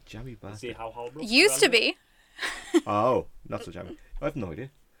 What a jammy See bastard. how Holbrook Used to be. Oh, not so jammy. I have no idea.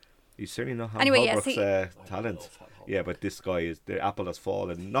 He's certainly not Ham Anyway, yes, Holbrook's I talent. love Ham Holbrook. Yeah, but this guy is the apple has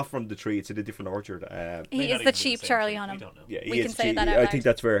fallen, not from the tree. It's in a different orchard. He May is not the even be cheap same Charlie thing. Hunnam. We don't know. Yeah, he We is can say cheap. that out I loud. think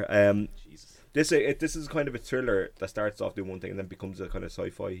that's where Jesus. this is kind of a thriller that starts off doing one thing and then becomes a kind of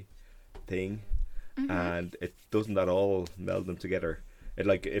sci-fi thing. and it doesn't at all meld them together. It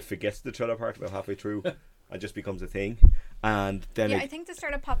like if it gets to the trailer park about halfway through, and just becomes a thing, and then I think this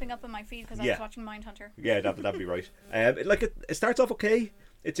started popping up on my feed because I was watching Mindhunter. Yeah, that'd be right. It starts off okay.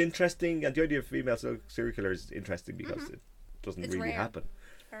 It's interesting, and the idea of female serial killer is interesting because it doesn't It's really rare. happen.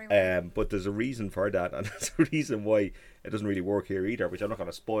 Very well. But there's a reason for that, and there's a reason why it doesn't really work here either, which I'm not going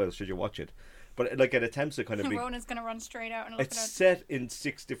to spoil should you watch it. But like it attempts to kind of be. Rona's gonna run straight out and look It's at it. set in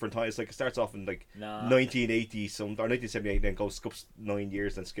 6 different times. Like it starts off in like 1980 or 1978, then goes skips 9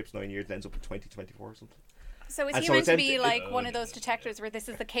 years, then skips 9 years, then ends up in 2024 or something. So is and he so meant it's to be empty- like one of those detectives where this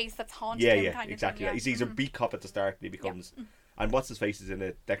is the case that's haunted Yeah, him yeah, kind exactly. of thing? He's a beat cop at the start, and he becomes. And what's his face is in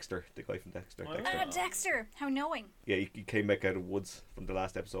it? Dexter, the guy from Dexter. Oh, Dexter. Ah, Dexter, how knowing. Yeah, he came back out of woods from the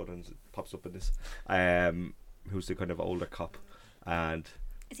last episode and pops up in this. Who's the kind of older cop, and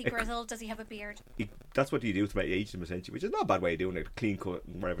Is he grizzled? Does he have a beard? that's what you do to make age them essentially, which is not a bad way of doing it. Clean cut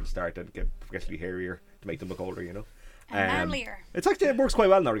and wherever to start and get progressively hairier to make them look older, you know. And manlier. It's actually it works quite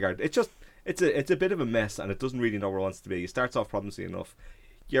well in that regard. It's just it's a bit of a mess and it doesn't really know where it wants to be. It starts off promising enough.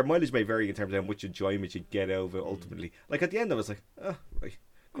 Your mileage may vary in terms of how much enjoyment you get out of it ultimately. Like at the end I was like, oh, right,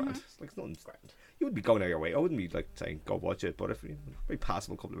 grand. It's like it's nothing grand. You wouldn't be going out your way. I wouldn't be like saying go watch it, but if you very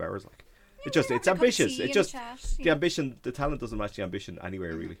passable couple of hours like it's ambitious. It's just the ambition, the talent doesn't match the ambition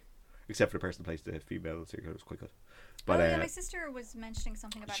anywhere really. Except for the person who plays the female serial killer, was quite good. But my sister was mentioning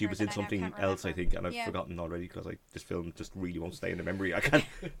something about she her was that in I now something can't else, I remember. think, and I've Yeah. forgotten already because this film just really won't stay in the memory. I can't.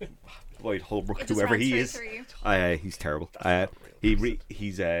 Lloyd Holbrook, It just whoever runs he straight is, through you. he's terrible.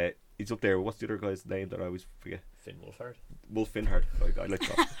 He's up there. What's the other guy's name that I always forget? Finn Wolfhard. Wolf Finhard. I like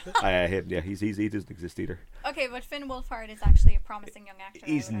that. Him. Yeah, he doesn't exist either. Okay, but Finn Wolfhard is actually a promising young actor. I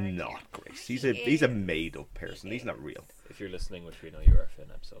He's would argue. not great. He's He a is. made up person. He's not real. If you're listening, which we know you are, Finn,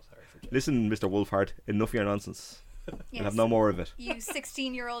 I'm so sorry for you. Listen, Mr. Wolfhard, enough of your nonsense. Yes. We'll have no more of it. You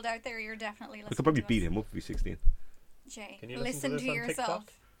 16-year-old out there, you're definitely listening. I could probably to beat us. him up if he's 16. Jay, Can you listen listen to to this on yourself.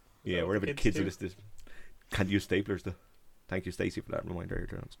 TikTok? Yeah, Oh, wherever the kids kids do. are listening. Can't use staplers though. Thank you, Stacey, for that reminder earlier.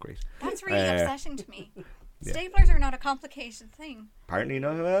 That was great. That's really upsetting to me. yeah. Staplers are not a complicated thing. Apparently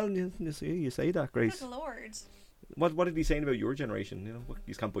not. Well, you say that, Grace. Good lord. What did he saying about your generation? You know,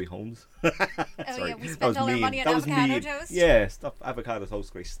 you can't buy homes. Oh Sorry, yeah, we that spent was all our mean. money on That was avocado mean. toast. Yeah, stop avocado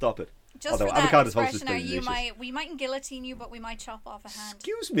toast, Grace. Stop it. Just Although for that avocado toast is expression, now delicious. we mightn't guillotine you, but we might chop off a hand.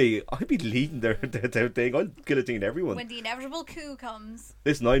 Excuse me, I'd be leading their thing. I'd guillotine everyone. When the inevitable coup comes,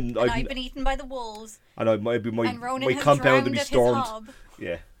 Listen, and I've been eaten by the wolves, and I might be my and Ronan my has compound drowned to be at stormed. his hob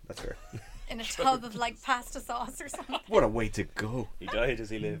Yeah, that's fair. in a tub of like pasta sauce or something. What a way to go. He died as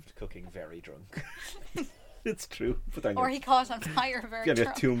he lived, cooking very drunk. It's true. Put that on Or your, he caught on fire very get a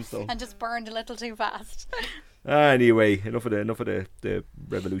drunk tombstone. and just burned a little too fast. Anyway, enough of the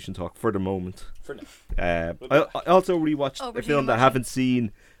revolution talk for the moment. For now. I also rewatched Oh, a we're film doing that I much. haven't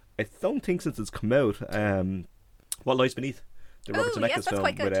seen. I don't think since it's come out. What Lies Beneath, the Robert Oh, Zemeckis yes, that's film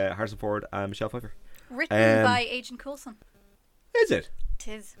quite with good. Harrison Ford and Michelle Pfeiffer. Written by Agent Coulson. Is it?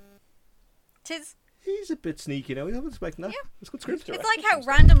 Tis. He's a bit sneaky now. I wasn't expecting that. Yeah. It's a good script. It's like how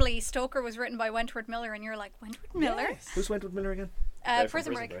randomly Stoker was written by Wentworth Miller, and you're like, Wentworth Miller? Who's went with Miller again? Guy from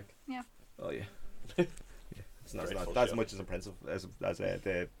Prison Break. Yeah. Oh yeah. Yeah, it's not Grateful as show. much as impressive as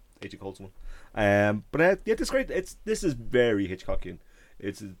the Agent Coulson one. But yeah, it's great. This is very Hitchcockian.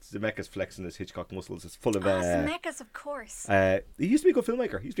 It's Zemeckis flexing his Hitchcock muscles. It's full of. Zemeckis, of course. He used to be a good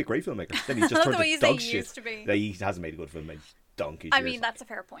filmmaker. He used to be a great filmmaker. Then he just I love turned the way to you say dog he shit. used to be. Yeah, he hasn't made a good film in donkeys. I years. mean, that's a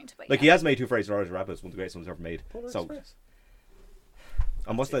fair point. But like yeah. he has made Two Fries and Roger Rabbit, one of the greatest ones ever made. Polar So, Express.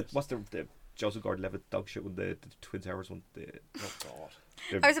 and what's the Joseph Gordon-Levitt dog shit with the Twin Towers one? Oh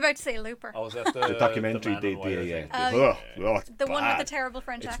God. I was about to say Looper. Oh, was that the documentary man they on wire yeah. thing? It's the one with bad. the terrible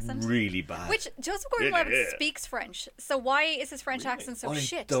French It's accent. really bad. Which Joseph Gordon-Levitt speaks French, so why is his French accent so I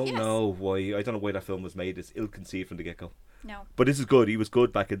shit? don't Yes. know why. I don't know why that film was made. It's ill-conceived from the get-go. No. But this is good. He was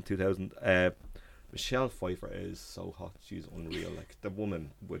good back in 2000. Michelle Pfeiffer is so hot. She's unreal. Like the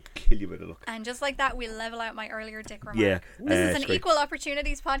woman would kill you with a look. And just like that, we level out my earlier dick remark. Yeah, This is it's an great. equal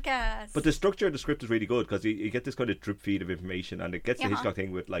opportunities podcast. But the structure of the script is really good because you get this kind of drip feed of information, and it gets the Uh-huh. Hitchcock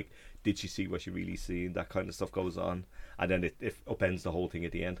thing with like, did she see what she really seen? That kind of stuff goes on, and then it upends the whole thing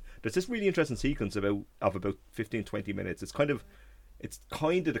at the end. There's this really interesting sequence of about 15-20 minutes. It's kind of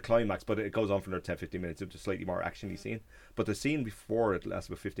the climax, but it goes on for another 10-15 minutes. It's a slightly more actiony scene. But the scene before it lasts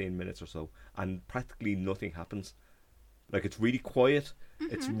about 15 minutes or so, and practically nothing happens. Like it's really quiet.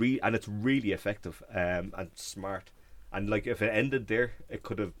 It's really effective and smart. And like if it ended there, it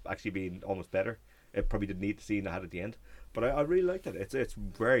could have actually been almost better. It probably didn't need the scene it had at the end. But I really liked it. It's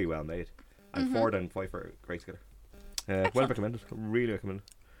very well made. And Ford and Pfeiffer are great together. Well recommended. Really recommended.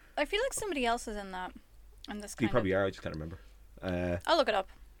 I feel like somebody else is in that. In this You kind probably of. are. I just can't remember. I'll look it up.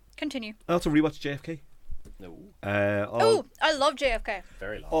 Continue. I also rewatched JFK. No. Oh, I love JFK.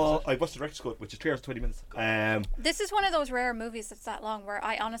 Very long. Oh, I watched the director's cut, which is 3 hours 20 minutes. This is one of those rare movies that's that long where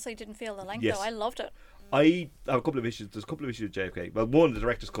I honestly didn't feel the length Yes. though. I loved it. I have a couple of issues. There's a couple of issues with JFK. Well, one, the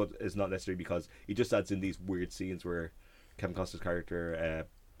director's cut is not necessary because he just adds in these weird scenes where Kevin Costner's character,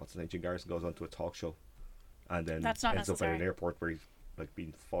 what's his name, Jim Garrison, goes on to a talk show, and then That's not ends up at an necessary. airport where he's like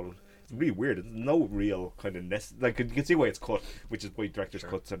being followed. It's really weird. There's no real kind of like you can see why it's cut, which is why director's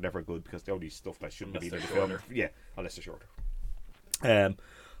cuts are never good because they only stuff that shouldn't Unless be in the they're film. shorter. Yeah, unless they're shorter.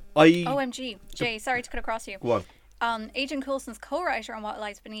 OMG. Jay, sorry to cut across you. Go on. Agent Coulson's co-writer on What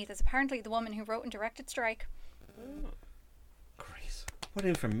Lies Beneath is apparently the woman who wrote and directed Strike. Grace, what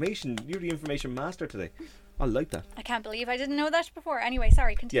information! You're the information master today. I like that. I can't believe I didn't know that before. Anyway,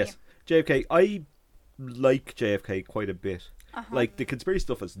 sorry, continue. Yes, JFK. I like JFK quite a bit. Like the conspiracy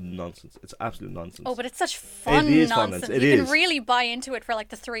stuff is nonsense. It's absolute nonsense. Oh, but it's such fun It is fun, nonsense. it you is. can really buy into it for like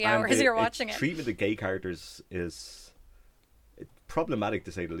the 3 hours you're watching it. Treatment of gay characters is problematic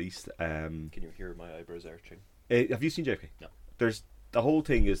to say the least. Can you hear my eyebrows arching? Have you seen JFK? No. There's the whole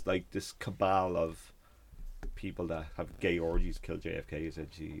thing is like this cabal of people that have gay orgies kill JFK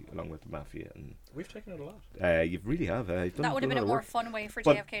essentially, along with the mafia, and We've taken it a lot. you really have. You've done That would have done been a lot of more work. fun way for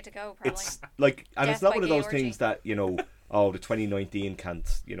But JFK to go, probably. It's like, and Death it's not by one of gay those orgy. things that oh, the 2019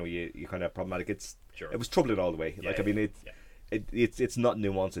 can't, you kind of problematic. It's Sure. it was troubled all the way. Yeah, like I mean, yeah. it's not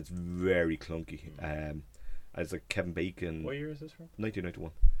nuanced. It's very clunky. And it's like Kevin Bacon. What year is this from?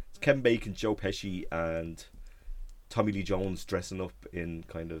 1991. It's Kevin Bacon, Joe Pesci, and Tommy Lee Jones dressing up in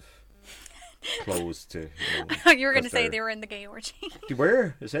kind of clothes to. You were going to because say they're- they were in the gay orgy. They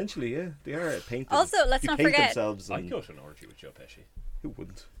were essentially, yeah, they are painted. Also, let's they not paint forget- themselves. I'd And go to an orgy with Joe Pesci. who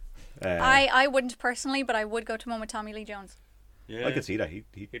wouldn't? I wouldn't personally, but I would go to one with Tommy Lee Jones. Yeah. I could see that he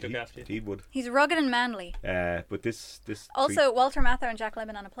look after you. he would. He's rugged and manly. But this Also, Walter Matthau and Jack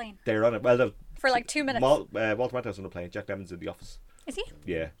Lemmon on a plane. they're on it. Well, For like 2 minutes. Walter Matthau's on the plane. Jack Lemmon's in the office. Is he?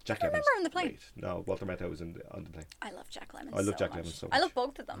 Yeah, Jack I Lemmon's. remember him on the plane. Great. No, Walter Matthau was on the plane. I love Jack Lemmon. I love Jack much. Lemmon so I much. love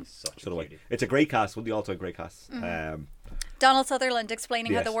both of them. Such So a do I. cutie. It's a great cast. One of the all-time great casts. Donald Sutherland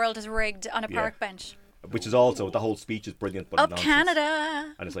explaining how Yes. the world is rigged on a Yeah. park bench. Which is also the whole speech is brilliant, but Up nonsense.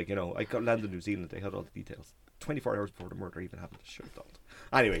 Canada. And it's like I got landed in New Zealand. They had all the details. 24 hours before the murder even happened. Sure, don't.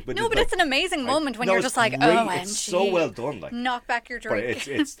 Anyway, but No, but it's an amazing moment when you're it's just like, great. oh, It's so well done. Like, knock back your but drink.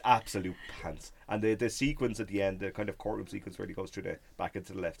 it's absolute pants. And the sequence at the end, the kind of courtroom sequence where he goes through the back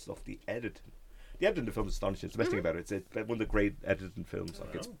into the left stuff, the editing in the film is astonishing. It's the best thing about it. It's one of the great edited films.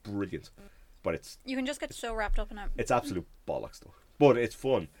 Like it's brilliant, but You can just get so wrapped up in it. it's absolute bollocks though. But it's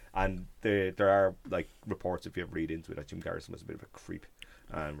fun, and there are like reports if you ever read into it that Jim Garrison was a bit of a creep,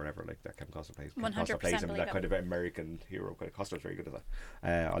 and whatever like that Kevin Costner plays. Kevin 100% Costner plays him, believe that it. kind of American hero. Kind of Costner's very good at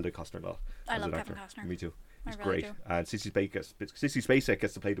that. I like Costner a lot. I as love an Kevin actor. Costner. Me too. I He's really great. do. And Sissy Spacek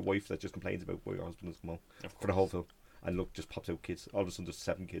gets to play the wife that just complains about why her husband doesn't come home for the whole film. And look, just pops out kids. All of a sudden, there's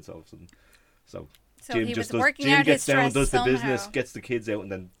 7 kids. All of a sudden, so So he was just does, working Jim out gets his down, stress does the somehow. business, gets the kids out,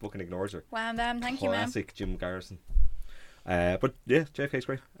 and then fucking ignores her. Wham bam, thank you, ma'am. Classic Jim Garrison. But yeah, JFK's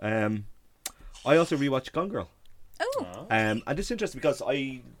great. I also rewatched Gone Girl. Oh, And this is interesting because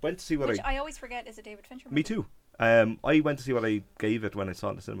I went to see what which I always forget is a David Fincher movie. Me too. I went to see what I gave it when I saw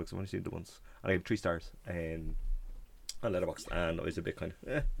it in the cinema because I've only seen it once. And I gave it 3 stars on Letterboxd, and I was a bit kind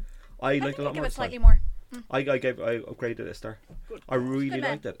of I liked it a lot give more. it this time. slightly more. I upgraded it a star. I really Good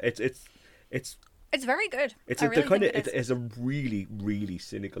man. liked it. It's It's very good. It's I a, really the kind of think it is a really really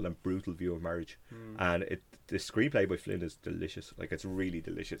cynical and brutal view of marriage, and the screenplay by Flynn is delicious. Like it's really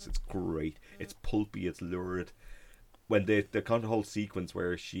delicious. It's great. It's pulpy. It's lurid. When the kind of whole sequence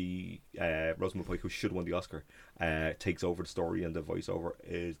where she Rosamund Pike, who should have won the Oscar, takes over the story and the voiceover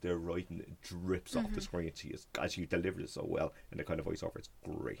is the writing drips off the screen. She delivers it so well in the kind of voiceover. It's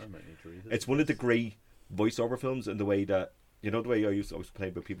great. I might need to read this. It's one of the great voiceover films in the way that the way I was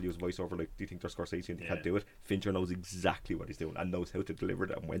playing about people use voiceover, like, do you think they're Scorsese and they can't do it? Fincher knows exactly what he's doing and knows how to deliver it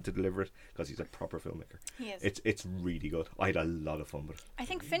and when to deliver it because he's a proper filmmaker. He is. It's really good. I had a lot of fun with it. I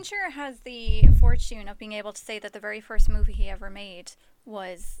think Fincher has the fortune of being able to say that the very first movie he ever made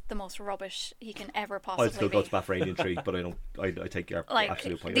was the most rubbish he can ever possibly I'd still be. go to Bat for Alien 3, but I take your Like,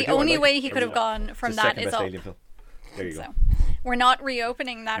 absolute point. the I do, I only like way it. he I could have really gone like it. from It's the that second is best up. Alien film. There you go. So we're not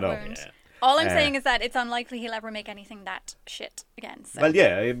reopening that No. wound. Yeah. All I'm saying is that it's unlikely he'll ever make anything that shit again. So. Well,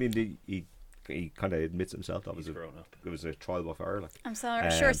 yeah, I mean, he kind of admits himself that He's grown up. it was a trial by fire. Like. I'm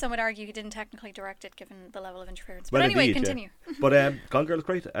sure some would argue he didn't technically direct it given the level of interference. But Well, anyway, indeed, yeah. continue. But Gone Girl is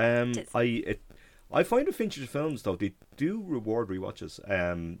great. is. I find with Fincher's films though they do reward rewatches.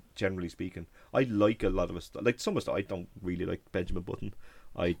 Generally speaking, I like a lot of it. Like some of it, I don't really like Benjamin Button.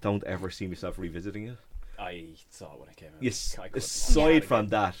 I don't ever see myself revisiting it. I saw it when it came out. Yes. I couldn't watch Aside it from again.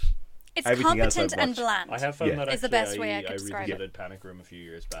 that, It's everything else competent I've and watched. bland. I have found Yeah. that Is the actually best way I could describe it. revisited Panic Room a few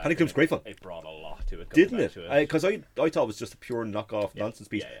years back. Panic Room's and great fun. It brought a lot to it. coming Didn't back it? to Because I thought it was just a pure knockoff nonsense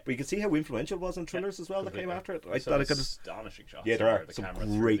piece. Yeah, yeah. But you can see how influential it was in thrillers as well that came after it. I Some thought it could have. astonishing shots. Yeah, there where are the some camera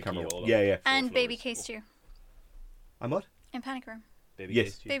through great the camera. keyhole Yeah, of yeah. four And Baby floors. Case 2 I'm what? in Panic Room. Baby Yes.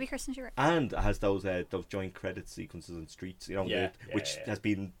 Case too. Baby Kirsten Stewart. And it has those joint credit sequences in Streets, you know, Yeah, yeah, which yeah. has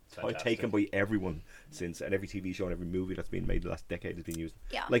been Fantastic. taken by everyone since, and every TV show and every movie that's been made the last decade has been used.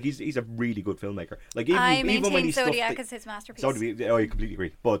 Yeah. Like he's a really good filmmaker. Like even I even when maintain he's stuff Zodiac that- as his masterpiece. So do we, I completely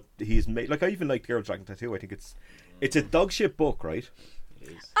agree. But he's made like I even like Girl Dragon Tattoo. I think it's a dog shit book, right? It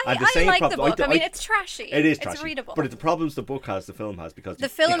is. I and the same like the problem- book. I mean, it's trashy. It is It's trashy. readable. But the problems the book has, the film has, because The you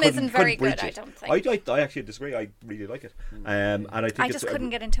film couldn't- isn't very couldn't bridge good, I it. don't think. I actually disagree. I really like it. And I think I it's just couldn't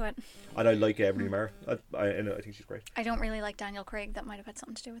get into it. And I like Emily Marr. I think she's great. I don't really like Daniel Craig. That might have had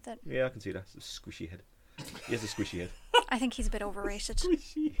something to do with it. Yeah, I can see that. It's a squishy head. He has a squishy head. I think he's a bit overrated.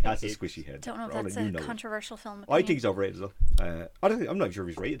 He has a squishy head. Don't know if Ronan, that's you a know it. controversial film. I think opinion. he's overrated as well. I don't think, I'm not sure if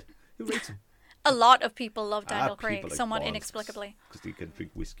he's rated. Who rates him? A lot of people love Daniel People Craig, like somewhat Bonds, inexplicably. because he can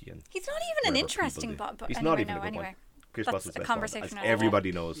drink whiskey and He's not even an whatever people interesting do. Bond, but He's anyway, not even no, a good anyway. Bond. Chris That's Russell's a best conversation Bond, as I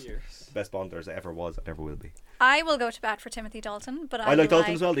everybody knows. Years. Best Bond there ever was and ever will be. I will go to bat for Timothy Dalton, but I like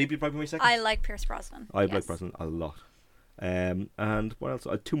Dalton as well. He'd be probably my second. I like Pierce Brosnan. I like yes. Brosnan a lot. And what else?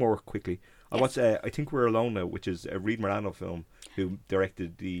 Two more quickly. I Yes. watched I Think We're Alone Now, which is a Reed Morano film who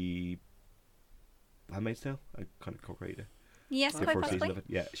directed the Handmaid's Tale. I kind of co-created it. Yes, The quite first season possibly. of it.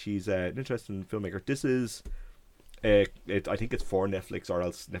 Yeah, she's an interesting filmmaker. This is, I think it's for Netflix, or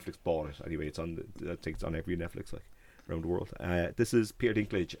else Netflix bought it. Anyway, it's on. I think it's on every Netflix like around the world. This is Peter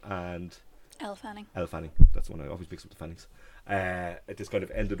Dinklage and Elle Fanning. Elle Fanning. That's the one I always mix up the Fannings. This kind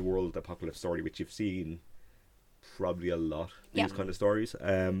of end of the world apocalypse story, which you've seen probably a lot. Yeah. These kind of stories.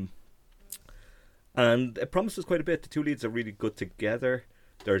 And it promises quite a bit. The two leads are really good together.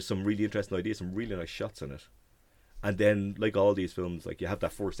 There's some really interesting ideas, some really nice shots in it. And then, like all these films, like you have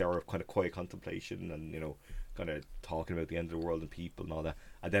that first hour of kind of quiet contemplation and, you know, kind of talking about the end of the world and people and all that.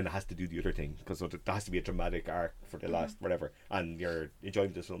 And then it has to do the other thing, because there has to be a dramatic arc for the last whatever. And your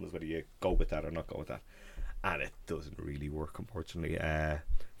enjoyment of this film is whether you go with that or not go with that. And it doesn't really work, unfortunately.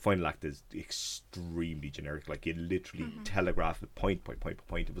 Final act is extremely generic. Like you literally telegraph it point.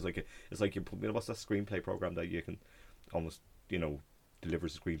 It was like it's like what's that screenplay program that you can almost, you know,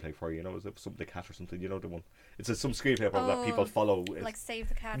 delivers a screenplay for you. You know, is it something the cat or something? You know the one. It's some screenplay program that people follow. Like Save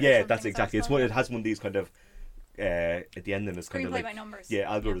the Cat. or Yeah, something, that's is that exactly. what It's one. called? It has one of these kind of at the end, and it's kind of Screenplay like by numbers.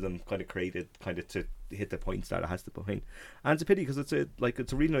 yeah, algorithm kind of created kind of to hit the points that it has to behind. And it's a pity because it's a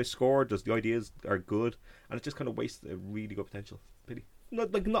really nice score. The ideas are good, and it just kind of wastes a really good potential. Pity.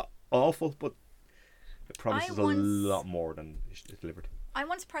 Not awful, but it promises a once- lot more than it delivered. I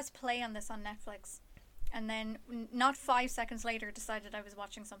once pressed play on this on Netflix, and then not 5 seconds later decided I was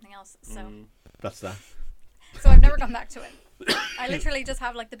watching something else. So, That's that. so I've never gone back to it. I literally just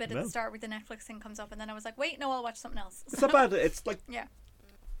have like the bit at No. the start where the Netflix thing comes up, and then I was like, wait, no, I'll watch something else. It's not bad. It's like Yeah.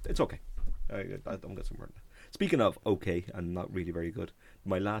 it's okay. I don't get some word. Speaking of okay and not really very good,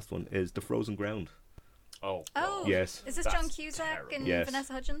 my last one is The Frozen Ground. Oh. Oh, Yes. Is this That's John Cusack terrible. and Yes.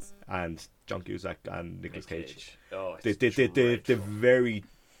 Vanessa Hudgens? And John Cusack and Nicolas Cage. Oh, it's The dreadful. very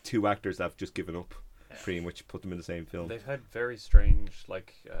two actors that have just given up, pretty much put them in the same film. They've had very strange,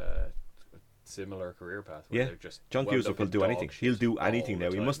 like, similar career path. Where Yeah. they're just John wound Cusack up will in do dog anything. shit He'll do all anything the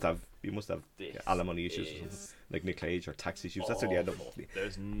now. He time. must have This alimony issues or is something, like Nick Cage or tax issues. That's how they end up. awful.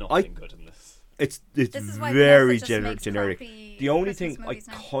 There's nothing good in this. It's This is why very Vanessa just makes generic. crappy The only Christmas thing I movies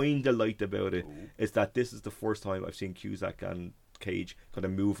now. kind of liked about it is that this is the first time I've seen Cusack and Cage kind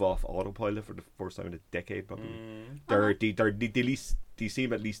of move off autopilot for the first time in a decade, probably. They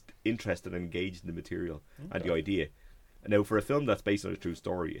seem at least interested and engaged in the material and the idea. And now, for a film that's based on a true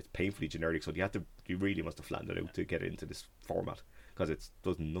story, it's painfully generic. So you really must have flattened it out to get it into this format, because it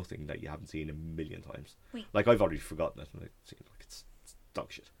does nothing that you haven't seen a million times. Oui. Like I've already forgotten it, and it seems like it's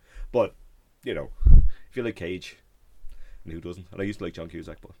dog shit. But you know, if you like Cage, and who doesn't? And I used to like John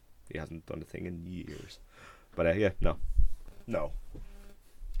Cusack, but he hasn't done a thing in years. But yeah, no,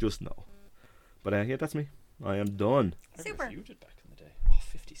 just no. But yeah, that's me. I am done. I Super. reviewed it back in the day. Oh,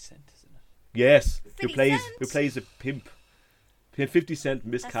 50 Cent is in it. Yes, 50 who plays a pimp. 50 Cent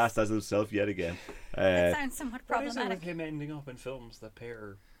miscast as himself yet again. It sounds somewhat What is it with problematic. him ending up in films that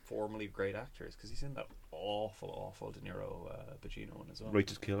pair formerly great actors? Because he's in that awful De Niro Pacino one as well.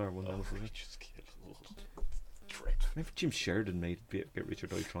 Righteous Killer, one Oh, else. Righteous Killer. Dreadful. Maybe Jim Sheridan made Get Rich or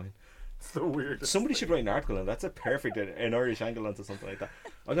Die Trying. It's the weirdest. Somebody should write an article, and that's a perfect an Irish angle onto something like that.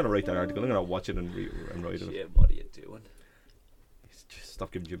 I'm gonna write that article. I'm gonna watch it and write it. Jim, what are you doing? Just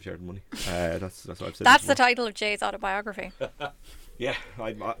stop giving Jim Sheridan money. That's what I've said. That's the before. title of Jay's autobiography. Yeah,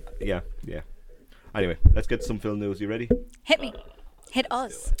 yeah. Anyway, let's get some film news. You ready? Hit me. Hit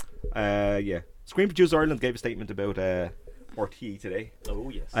us. Yeah. Screen Producers Ireland gave a statement about RTE today. Oh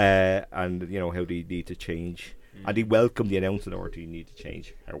yes. And how they need to change. And they welcome the announcement that RTE need to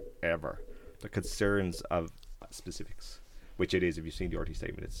change. However, the concerns of specifics, which it is, if you've seen the RTE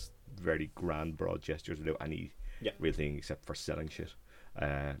statement, it's very grand, broad gestures without any real thing except for selling shit.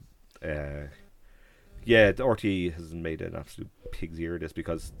 The RTE has made an absolute pig's ear of this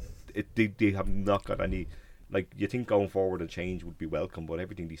because they have not got any. Like, you think going forward a change would be welcome, but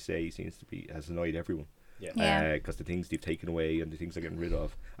everything they say seems to be has annoyed everyone. Yeah. Because the things they've taken away and the things they're getting rid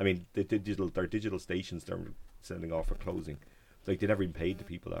of. I mean, their digital stations they're sending off for closing. Like, they never even paid the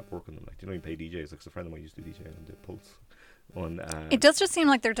people that work on them. Like, they don't even pay DJs. Like, a friend of mine used to DJ on the Pulse. It does just seem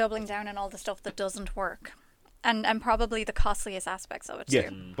like they're doubling down on all the stuff that doesn't work. And probably the costliest aspects of it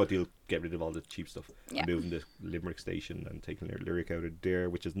too. But they'll get rid of all the cheap stuff. Yeah. Moving the Limerick station and taking their lyric out of there,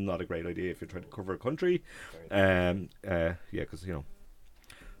 which is not a great idea if you're trying to cover a country. Because,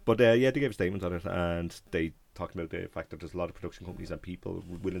 But they gave a statement on it, and they talked about the fact that there's a lot of production companies and people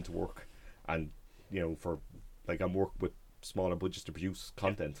willing to work and, and work with smaller budgets to produce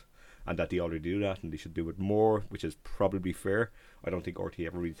content. And that they already do that, and they should do it more, which is probably fair. I don't think RTE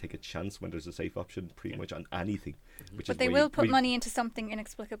ever really take a chance when there's a safe option, pretty much on anything. But they will put money into something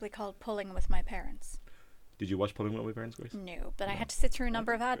inexplicably called Pulling with My Parents. Did you watch Pulling with My Parents, Grace? No, but I had to sit through a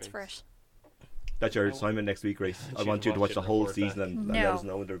number of ads for it. That's your assignment next week, Grace. I want you to watch the whole season and let us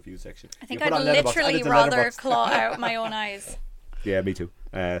know in the review section. I think You put I'd on Letterboxd, literally add it to rather Letterboxd. claw out my own eyes. Yeah, me too.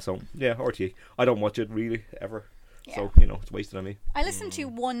 RTE. I don't watch it really ever. Yeah. So, it's wasted on me. I listen to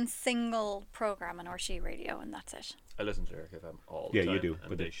one single program on RTE Radio, and that's it. I listen to Eric FM all the Yeah, time. you do, And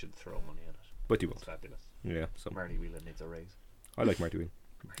but they should throw money at it. But you It's won't. fabulous. Yeah, so Marty Whelan needs a raise. I like Marty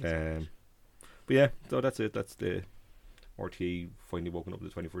Whelan. But yeah, so that's it. That's the RTE finally woken up in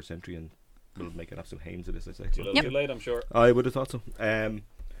the 21st century and will make an absolute hames of this, I say. Too little, too late, I'm sure. I would have thought so.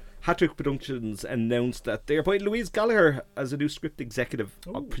 Hattrick Productions announced that they appointed Louise Gallagher as a new script executive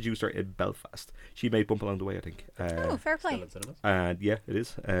producer in Belfast. She made Bump Along the Way, I think. Fair play. Still in cinemas. And yeah, it is.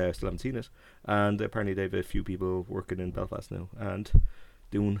 Still haven't seen it. And apparently they have a few people working in Belfast now and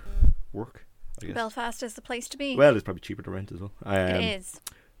doing work, I guess. Belfast is the place to be. Well, it's probably cheaper to rent as well. It is.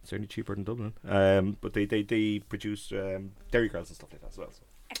 Certainly cheaper than Dublin. But they produce Dairy Girls and stuff like that as well. So,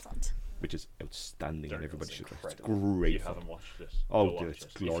 Excellent. which is outstanding, and everybody should. It's Incredible. great. If you fun. haven't watched it. Oh, go dude, watch it's it.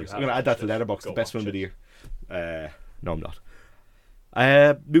 If glorious. you I'm going to add haven't that to watched Letterboxd, it, the go best film watch of the it. year. No, I'm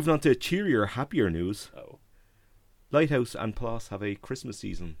not. Moving on to cheerier, happier news. Oh. Lighthouse and Plus have a Christmas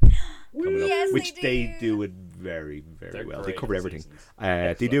season coming up, Yes, which they they do it very, very They're well. They great cover everything. seasons. They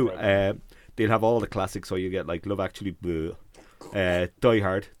Excellent do. programming. They'll have all the classics, so you get like Love Actually, Die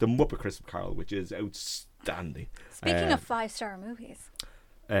Hard, The Muppet Christmas Carol, which is outstanding. Speaking of 5-star movies,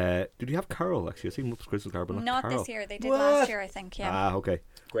 did you have Carol actually? I've seen Muppet Christmas Carol, but not Carol. this year. They did What? last year, I think. Yeah. Ah, okay.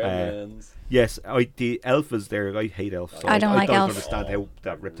 Gremlins. Yes, the Elf is there. I hate Elf. So I don't like Elf. understand how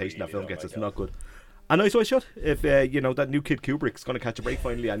that reputation that film really gets. don't It's like not good. And so I should. If that new kid Kubrick's going to catch a break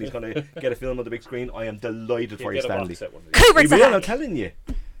finally, and he's going to get a film on the big screen, I am delighted for you, Get a Stanley. box set one of these. He Kubrick's will, a I'm hack. telling you.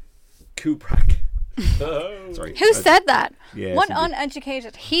 Kubrick. Oh. Sorry. Who said that? Yes, What indeed.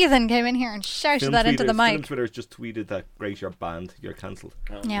 uneducated heathen came in here and shouted Film that into the Film mic? Twitters just tweeted that, Grace, you're banned. You're cancelled.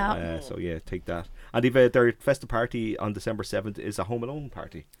 Yeah. So yeah, take that. And they've, their festive party on December 7th is a Home Alone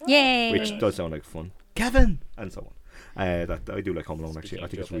party, Yay. which does sound like fun. Kevin! And so on. That I do like Home Alone, actually. Speaking I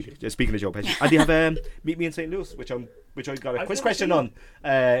of think it's Joe really... Pesci. Speaking of Joe Pesci. And they have Meet Me in St. Louis, which I got a I've quiz never question seen. on,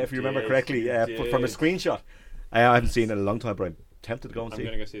 if you remember Did, correctly, from a did. screenshot. I haven't seen it in a long time, but I'm tempted to go and I'm see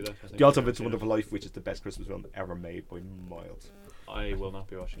going to it. go see that. I think The Also I've It's a seen Wonderful Life, which is the best Christmas film ever made by miles. I will not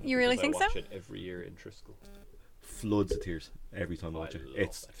be watching it. You really because think I watch so? it every year in Triskel. Floods of tears every time I watch it. love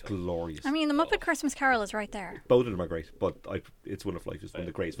It's that film. glorious. I mean, the Muppet Christmas Carol is right there. Both of them are great, but It's Wonderful Life is one of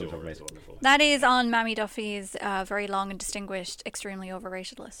the greatest films ever It's made. wonderful. That is on Mammy Duffy's very long and distinguished, extremely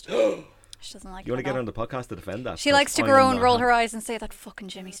overrated list. She doesn't like You it want to at get her all. on the podcast to defend that? She likes to groan, roll her eyes, and say that fucking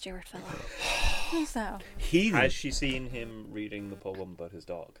Jimmy Stewart fella. Who's that? Heathen. Has she seen him reading the poem about his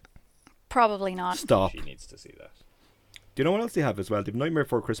dog? Probably not. Stop. She needs to see that. Do you know what else they have as well? They have Nightmare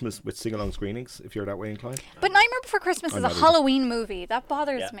Before Christmas with sing-along screenings, if you're that way inclined. But Nightmare Before Christmas I'm is a not either. Halloween movie. That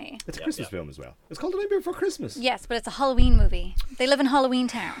bothers Yeah. me. It's a Yeah, Christmas yeah. film as well. It's called The Nightmare Before Christmas. Yes, but it's a Halloween movie. They live in Halloween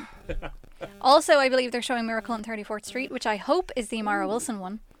Town. Also, I believe they're showing Miracle on 34th Street, which I hope is the Amara Wilson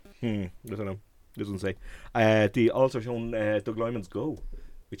one. I don't know. Doesn't say. They also shown Doug Lyman's Go,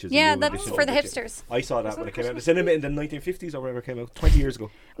 which is a Yeah, new that's edition for of the it. hipsters. I saw that when it came out in the cinema in the 1950s or whenever it came out, 20 years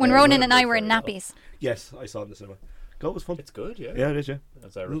ago. When Uh, Ronan and I were in nappies. Yes, I saw it in the cinema. Go, it was fun. It's good, yeah. Yeah, it is, yeah.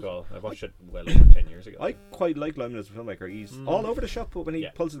 As I recall, I watched it well over 10 years ago. I quite like Lyman as a filmmaker. He's all over the shop, but when he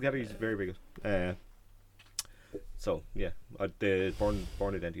Yeah. pulls it together, he's very, very good. So, yeah, the Born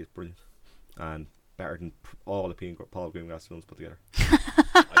Identity is brilliant. And better than all the Paul Greengrass films put together.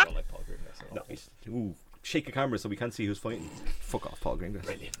 I don't like Paul Greengrass at all. No, ooh, shake a camera so we can't see who's fighting. Fuck off, Paul Greengrass.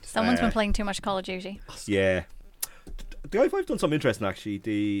 Brilliant. Someone's been playing too much Call of Duty. Yeah. The i5 done something interesting, actually.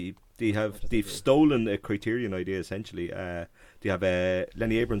 They've stolen a Criterion idea, essentially. They have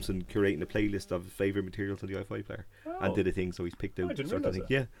Lenny Abramson curating a playlist of favourite materials on the i5 player. And did a thing, so he's picked out I didn't certain realise things.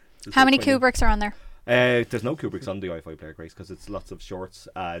 that. Yeah. So How many it's quite Kubricks are on there? there's no Kubricks on the i5 player, Grace, because it's lots of shorts,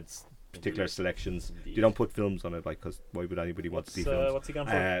 ads, particular selections. Indeed. They don't put films on it, like, because why would anybody want to see films? What's he gone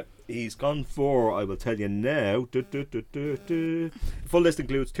for? He's gone for, I will tell you now. Full list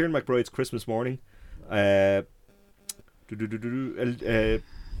includes Tiernan McBride's Christmas Morning, a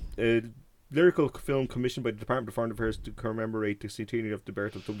lyrical film commissioned by the Department of Foreign Affairs to commemorate the centenary of the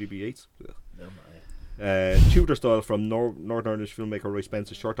birth of W.B. Yeats. No, my. Tudor Style from Northern Irish filmmaker Roy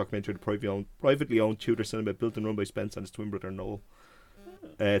Spence's short documentary, the privately owned Tudor cinema built and run by Spence and his twin brother Noel.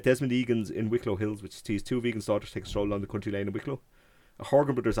 Desmond Egan's In Wicklow Hills, which sees two vegan daughters take a stroll down the country lane in Wicklow. A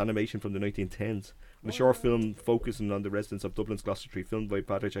Horgan Brothers animation from the 1910s. And a short film focusing on the residents of Dublin's Gloucester Street, filmed by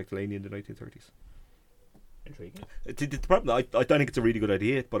Padre Jack Delaney in the 1930s. Intriguing. The problem, I don't think it's a really good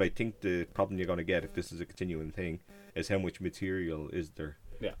idea, but I think the problem you're going to get if this is a continuing thing is how much material is there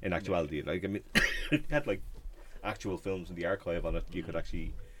Yeah. in actuality. Like, I mean, it had like actual films in the archive on it. You could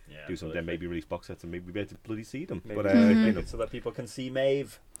actually Yeah, do some, then maybe release box sets and maybe be able to bloody see them. Maybe But you know, so that people can see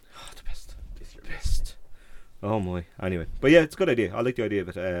Maeve. the best. The best. Oh my. Anyway, but yeah, it's a good idea. I like the idea of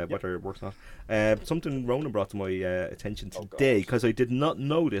it. Whether it works or not. Something Ronan brought to my attention Oh, God. today, because I did not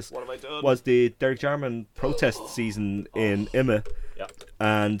notice, What have I done? was the Derek Jarman protest season in Emma, Yeah.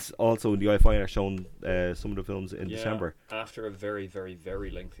 and also the i5 are showing some of the films in Yeah, December. After a very, very, very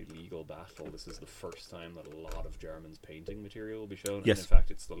lengthy legal battle, this is the first time that a lot of Jarman's painting material will be shown. Yes. And in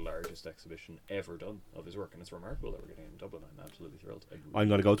fact, it's the largest exhibition ever done of his work, and it's remarkable that we're getting it in Dublin. I'm absolutely thrilled. I'm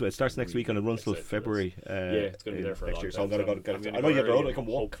going to go to it. It starts next really week and it runs till excited for February. Yeah, it's going to be there for a next long year. time. So I'm going to go. I'm gonna I know you have the go road. early I can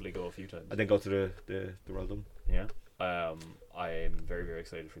and walk hopefully go a few times. and then go to the Royal Dublin. Yeah. I'm very, very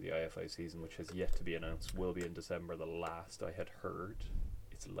excited for the IFI season, which has yet to be announced. Will be in December. The last I had heard,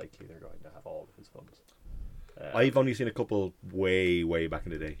 it's likely they're going to have all of his films. I've only seen a couple way back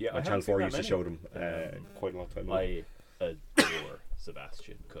in the day. Yeah, I when Channel haven't seen 4 that used to many. show them quite a long time ago. I adore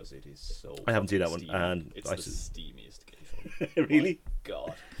Sebastian because it is so. I haven't seen that fucking one, steamy. and it's I the s- steamiest gay film. Really? My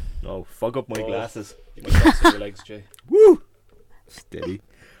God. Oh, fog up my Oh. glasses. You might cross your legs, Jay. Woo! Steady.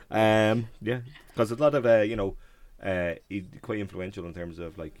 Yeah, because there's a lot of he's quite influential in terms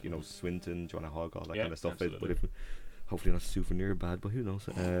of, like, Swinton, Joanna Hogg, all that Yeah, kind of stuff. absolutely. But hopefully not souvenir bad, but who knows?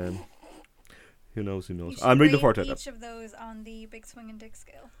 Who knows? You should I'm really rate looking forward to it. each of those on the big swing and dick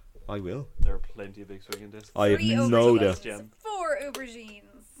scale. I will. There are plenty of big swinging discs. I have 3 no aubergines, doubt. 4 aubergines.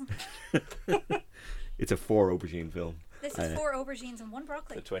 It's a 4 aubergine film. This is 4 aubergines and 1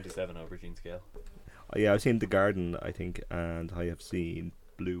 broccoli. The 27 aubergine scale. Yeah, I've seen The Garden, I think, and I have seen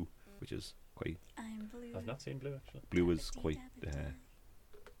Blue, which is quite. I'm blue. I've not seen Blue actually. Blue is quite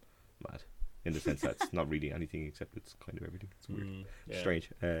mad in the sense that it's not really anything except it's kind of everything. It's weird, Yeah. strange.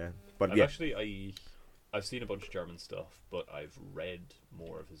 But I've yeah, actually I've seen a bunch of German stuff, but I've read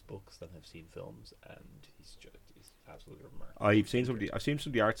more of his books than I've seen films, and he's absolutely remarkable. I've seen some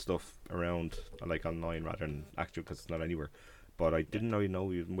of the art stuff around, like online rather than actual, because it's not anywhere. But I didn't really know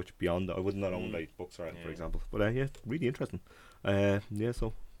much beyond that. I wouldn't have owned like books around, for Yeah. example. But yeah, really interesting. Yeah,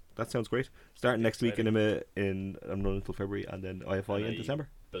 so that sounds great. Starting next week I'm running until February, and then IFI And in I December.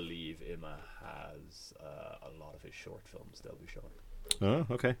 believe Emma has a lot of his short films they'll be showing. Oh,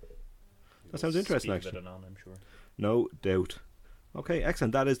 okay. We That sounds will interesting, speak of actually. it anon, I'm sure. No doubt. Okay,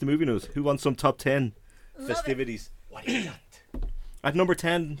 excellent. That is the movie news. Who wants some top 10 Love festivities? What do you got? At number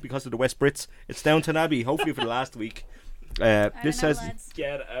 10, because of the West Brits, it's Downton Abbey, hopefully for the last week. I This don't know, says lads.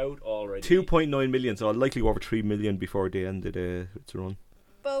 Get out already. 2.9 million, so I'll likely go over 3 million before the end of its run.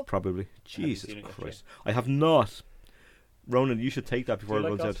 Bo, Probably. you Jesus seen it yet, Christ. I have not. Ronan, you should take that Do before you it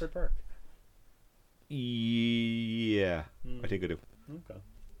like runs out. Gosford Park? Yeah, I think I do. Okay.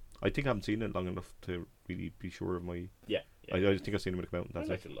 I think I haven't seen it long enough to really be sure of my. Yeah. I think I've seen it when it came out. I That's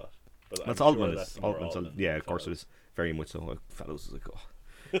like it. it a lot. But That's I'm Altman. sure Is that's more Altman's. Altman Yeah, than of course it Fellows. is. Very much so. Fellows is like, oh,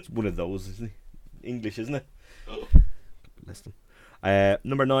 it's one of those, isn't it? English, isn't it? Bless them.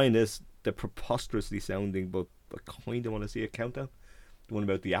 Number 9 is the preposterously sounding, but I kind of want to see a countdown. The one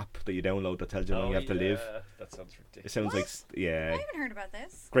about the app that you download that tells you how long you have to live. That sounds It ridiculous. sounds like, I yeah. haven't heard about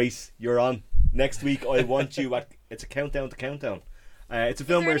this. Grace, you're on. Next week, I want you at. It's a countdown to countdown. It's a Is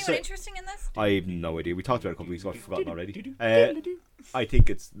film there where anyone interesting in this? I have no idea. We talked about it a couple weeks ago. I've forgotten already. I think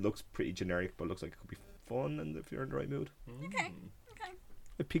it looks pretty generic, but looks like it could be fun, and if you're in the right mood, Okay.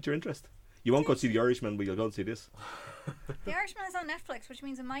 it piqued your interest. You won't go see The Irishman, but you'll go and see this. The Irishman is on Netflix, which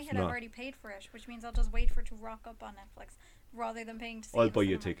means in my head No. I've already paid for it, which means I'll just wait for it to rock up on Netflix rather than paying to see it I'll in buy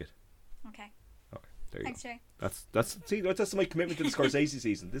you a cinema. ticket. Okay. Okay, there you Thanks, go. Jay. That's my commitment to the Scorsese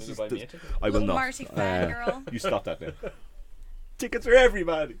season. This Will is you buy me a ticket? I will Little not. Marty fangirl. You stop that now. Tickets for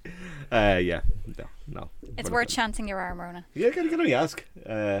everybody. Yeah, no. It's We're worth not- chancing your arm, Rona. Yeah, can only ask.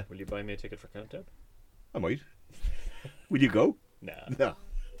 Will you buy me a ticket for Countdown? I might. Will you go? Nah, No,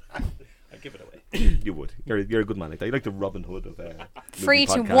 I'd give it away. you would. You're a good man like that. You're like the Robin Hood of Free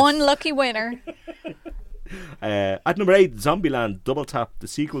movie to podcasts. one lucky winner. At number 8, Zombieland Double Tap, the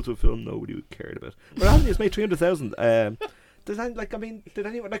sequel to a film nobody cared about. But Anthony has made 300,000. Did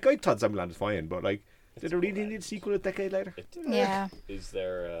anyone I thought Zombieland is fine, but like, did it really need a sequel a decade later? Yeah. Is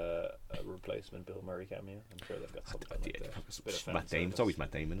there a replacement Bill Murray cameo? I'm sure they've got something like that. Bit of fan Matt Damon. It's service. always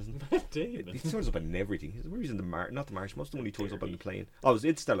Matt Damon, isn't it? Matt Damon. He turns up in everything. Where he's in not the Martian. Most of the one he turns up on the plane. Oh, it was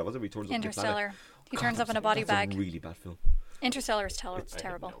Interstellar, was it? He turns up on the planet. Interstellar. He turns up in a body That's bag. a really bad film. Interstellar is I have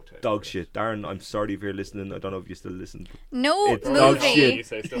terrible. no time Dog for shit. Darren, I'm sorry if you're listening. I don't know if you still listen. No It's dog movie. shit. You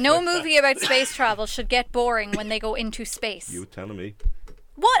say stuff No like that. movie about space travel should get boring when they go into space. You telling me?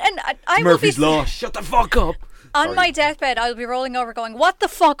 What? And I will Murphy's be Law. Shut the fuck up. on Sorry. my deathbed. I'll be rolling over, going, "What the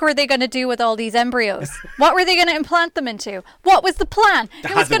fuck were they going to do with all these embryos? What were they going to implant them into? What was the plan?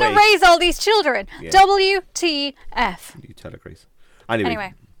 Who was going to Hathaway. raise all these children? Yeah. WTF?" You tell her, Grace.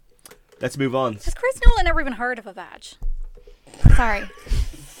 Anyway, let's move on. Has Chris Nolan ever even heard of a badge? Sorry.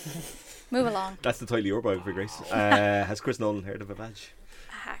 Move along. That's the title of your biography, Grace. Has Chris Nolan heard of a badge?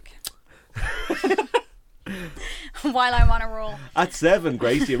 Hack. While I'm on a roll. At 7,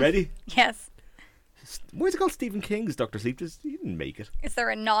 Grace, you ready? Yes. Why is it called Stephen King's Doctor Sleep? He didn't make it. Is there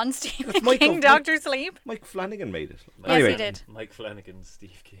a non-Stephen That's Michael- King Doctor Sleep? Mike Flanagan made it. Yes, anyway, he did. Mike Flanagan,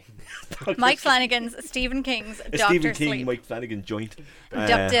 Steve King. Mike Flanagan's Stephen King's A Doctor Stephen King, Sleep. Mike Flanagan joint.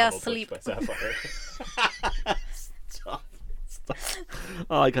 Doctor Almost Sleep. touched by Sapphire. Stop.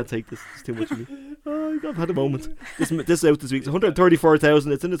 Oh, I can't take this. It's too much for me. Oh, I've had a moment. This is out this week. It's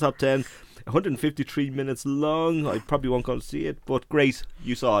 134,000. It's in the top 10. 153 minutes long. I probably won't go to see it, but Grace,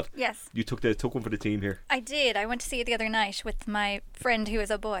 you saw it. Yes, You took one for the team here. I did. I went to see it the other night with my friend who is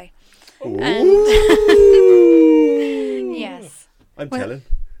a boy. Ooh. Yes. I'm Well, telling.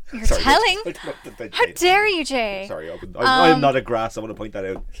 You're Sorry, telling? I interrupted. How dare you, Jay? Sorry, I am not a grass. I want to point that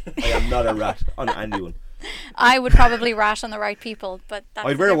out. I am not a rat on anyone. I would probably rat on the right people, but that's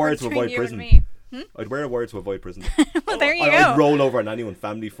I'd the wear a difference word to between avoid you prison. and me. I'd wear a word to avoid prison. Well, there you I'd go. roll over on anyone,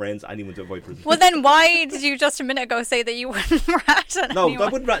 family, friends, anyone to avoid prison. Well, then why did you just a minute ago say that you wouldn't rat on No, anyone?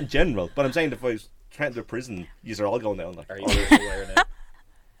 I wouldn't rat in general, but I'm saying if I was trying to prison, these are all going down. Like, Are you aware now?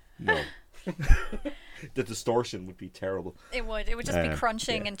 no. The distortion would be terrible. It would. It would just be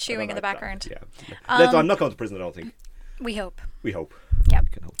crunching Yeah, and chewing in the background. Yeah. I'm not going to prison, I don't think. We hope. We hope. Yep. We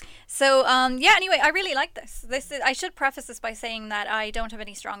can hope. So, yeah, anyway, I really like this. I should preface this by saying that I don't have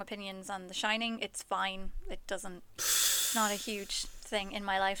any strong opinions on The Shining. It's fine. It's not a huge thing in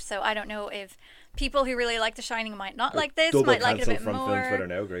my life. So I don't know if people who really like The Shining might not like this, Double might like it a cancel bit from Film Twitter more.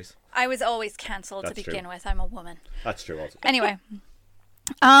 now, Grace. I was always cancelled to That's begin true. with. I'm a woman. That's true also. Anyway.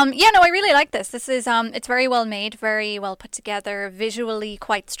 Yeah, no, I really like this. This is it's very well made, very well put together, visually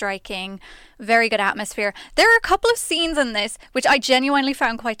quite striking, very good atmosphere. There are a couple of scenes in this which I genuinely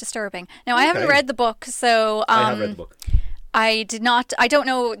found quite disturbing. Now, I haven't Okay. read the book, so I have read the book. I did not. I don't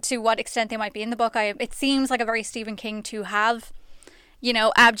know to what extent they might be in the book. It seems like a very Stephen King to have,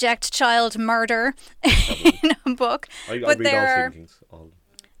 abject child murder in a book. I but read all Stephen King's.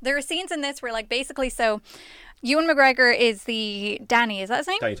 there are scenes in this where, like, basically, so Ewan McGregor is the Danny. Is that his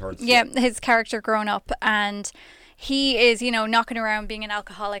name? Danny Torrance. Yeah, his character grown up, and he is, knocking around being an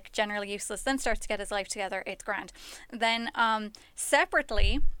alcoholic, generally useless, then starts to get his life together. It's grand. Then,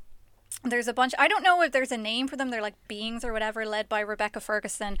 separately, there's a bunch, I don't know if there's a name for them, they're like beings or whatever, led by Rebecca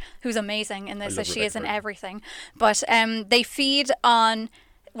Ferguson, who's amazing in this, love as she is in Rebecca everything. But they feed on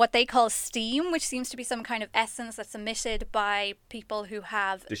what they call steam, which seems to be some kind of essence that's emitted by people who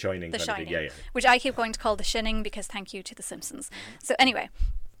have The Shining. The kind of thing. Shining, Yeah. which I keep going to call The Shining because thank you to The Simpsons. So anyway,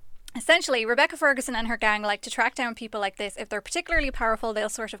 essentially, Rebecca Ferguson and her gang like to track down people like this. If they're particularly powerful, they'll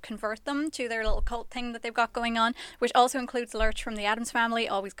sort of convert them to their little cult thing that they've got going on, which also includes Lurch from the Addams Family.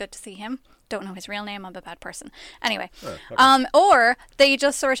 Always good to see him. Don't know his real name. I'm a bad person. Anyway, or they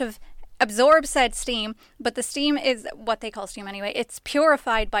just sort of absorb said steam, but the steam is what they call steam anyway. It's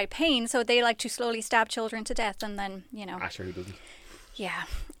purified by pain, so they like to slowly stab children to death, and then Asher, who doesn't? Yeah.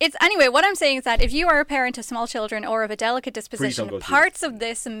 It's anyway, what I'm saying is that if you are a parent of small children or of a delicate disposition, go see parts of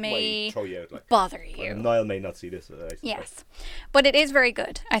this may Might throw you out, like. bother you. Niall may not see this. I suspect. Yes. But it is very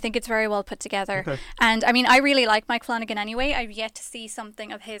good. I think it's very well put together. And I mean, I really like Mike Flanagan anyway. I've yet to see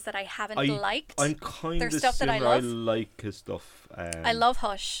something of his that I haven't liked. I'm kind of There's stuff that I similar. I love. like his stuff. I love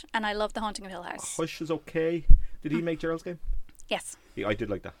Hush and I love The Haunting of Hill House. Hush is okay. Did he make Gerald's Game? Yes. Yeah, I did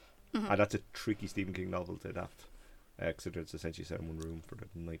like that. And that's a tricky Stephen King novel to adapt. Considering it's essentially set in one room for the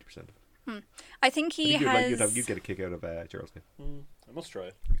 90%. I think he has... You'd get a kick out of Gerald's Game. I must try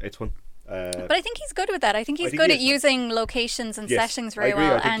it. It's fun. But I think he's good with that. I think he's think good he at is. using locations and settings very I agree.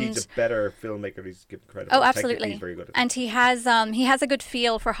 well. I think and he's a better filmmaker. He's given credit. oh, Technically, absolutely. He's very good at it. And he has a good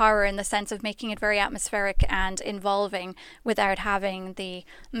feel for horror in the sense of making it very atmospheric and involving without having the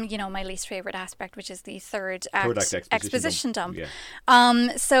my least favorite aspect, which is the third act exposition dump.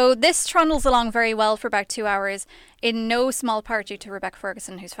 Yeah. So this trundles along very well for about 2 hours, in no small part due to Rebecca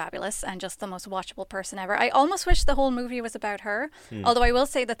Ferguson, who's fabulous and just the most watchable person ever. I almost wish the whole movie was about her, although I will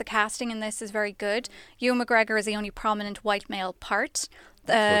say that the casting in this is very good. Ewan McGregor is the only prominent white male part.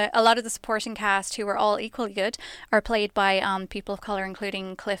 A lot of the supporting cast, who are all equally good, are played by people of colour,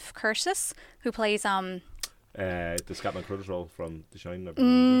 including Cliff Curtis, who plays the Scatman Crothers role from The Shining.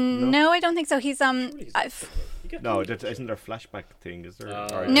 no, I don't think so. He's No, isn't there a flashback thing? Is there?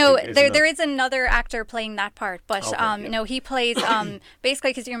 No, there is another actor playing that part, but no, he plays basically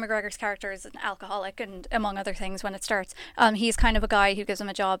because Ewan McGregor's character is an alcoholic, and among other things, when it starts, he's kind of a guy who gives him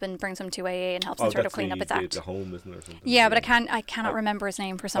a job and brings him to AA and helps him sort of clean up his act. The home, isn't there? Or something? Yeah, but I cannot remember his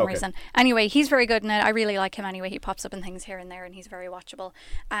name for some reason. Anyway, he's very good in it. I really like him anyway. He pops up in things here and there, and he's very watchable.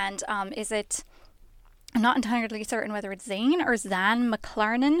 And I'm not entirely certain whether it's Zane or Zan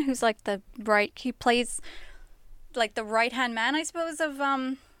McClarnon, who's like he plays like the right hand man, I suppose, of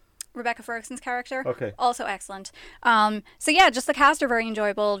Rebecca Ferguson's character. Okay. Also excellent. So yeah, just the cast are very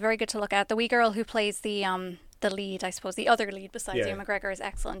enjoyable, very good to look at. The wee girl who plays the lead, I suppose, the other lead besides Ewan McGregor, is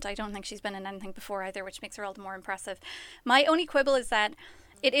excellent. I don't think she's been in anything before either, which makes her all the more impressive. My only quibble is that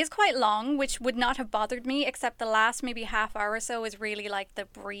it is quite long, which would not have bothered me, except the last maybe half hour or so is really like the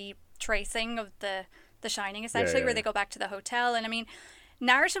retracing of the Shining, essentially, where they go back to the hotel. And I mean,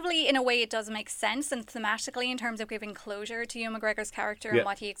 narratively, in a way, it does make sense, and thematically, in terms of giving closure to Ewan McGregor's character and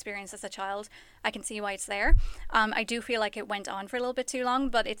what he experienced as a child, I can see why it's there. I do feel like it went on for a little bit too long,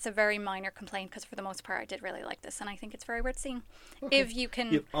 but it's a very minor complaint, because for the most part, I did really like this, and I think it's very worth seeing if you can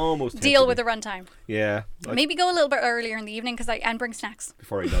deal with the runtime. Yeah. Maybe go a little bit earlier in the evening, and bring snacks.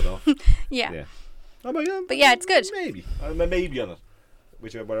 Before I nod off. Yeah. But yeah, it's good. Maybe. I'm a maybe on it.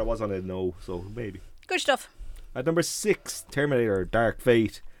 But I was on a no, so maybe. Good stuff. At number 6, Terminator Dark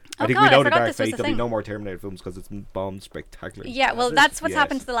Fate. Oh, I think God, we know I the forgot Dark this was Fate. a There'll be thing. no more Terminator films because it's bombed spectacularly. Yeah, well, that's what's Yes.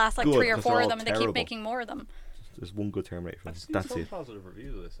 happened to the last Good, 3 or 'cause 4 they're of all them, and they keep terrible. making more of them. There's one good Terminator film. I've seen That's some it. positive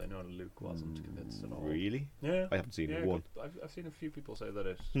reviews of this. I know Luke wasn't convinced at all. Really? Yeah. I haven't seen one. I've seen a few people say that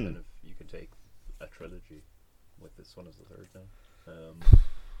it kind of you can take a trilogy with this one as the third now.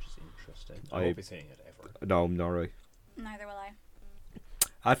 Which is interesting. I won't be seeing it ever. No, I'm not right. Neither will I.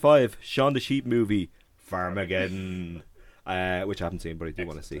 At 5, Shaun the Sheep movie, Farmageddon. Which I haven't seen, but I do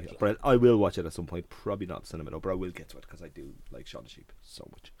want to see. But I will watch it at some point. Probably not cinema, though, but I will get to it because I do like Shaun the Sheep so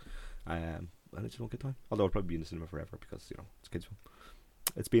much. And I just won't get time. Although it'll probably be in the cinema forever because, it's kids' film.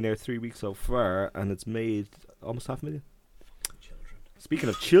 It's been there 3 weeks so far, and it's made almost 500,000. Children. Speaking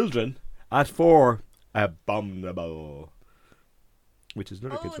of children, at 4, Abominable, which is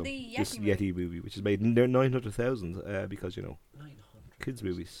another kids' film. the This Yeti Yeti movie, which has made 900,000 because 900. kids'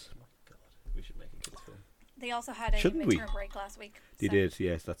 movies. Oh my God. We should make a kids' film. They also had a Shouldn't we? midterm break last week. They so- did,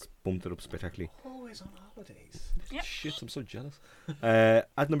 yes. That's bumped it up spectacularly. Always on holidays. Yep. Shit, I'm so jealous.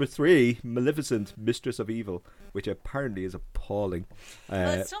 At number 3, Maleficent, Mistress of Evil, which apparently is appalling.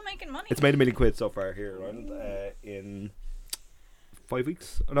 Well, it's still making money. It's made £1 million so far here in Ireland in 5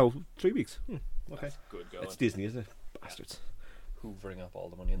 weeks. Oh, no, 3 weeks. Okay. That's good going. It's Disney, isn't it? Bastards. Hoovering up all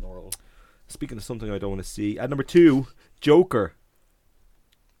the money in the world. Speaking of something I don't want to see, at number 2, Joker.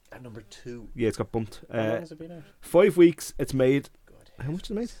 At number 2. Yeah, it's got bumped. How long has it been out? 5 weeks, it's made. God, How much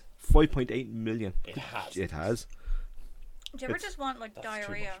is it made? 5.8 million. It has. It has. Do you ever it's- just want That's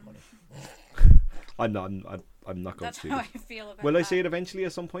diarrhea? too much money. I'm not going That's to see how it. I feel about Will I that. see it eventually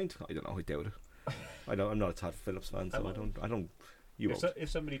at some point? I don't know. I doubt it. I'm not a Todd Phillips fan, so I don't. You won't. If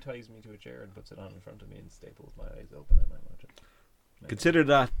somebody ties me to a chair and puts it on in front of me and staples my eyes open, I might watch it. Consider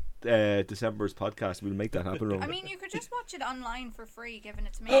that December's podcast. We'll make that happen. Ronan. I mean, you could just watch it online for free, given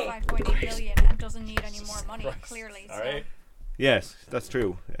it's made 5.8 million and doesn't need any more money, clearly. So. Alright. Yes, that's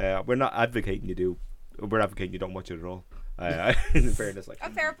true. We're not advocating you do. We're advocating you don't watch it at all. In fairness, like, A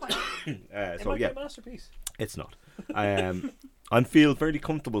fair point. It so might yeah, be a masterpiece. it's not. I feel very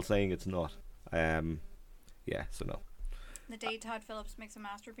comfortable saying it's not. Yeah, so no. The day Todd Phillips makes a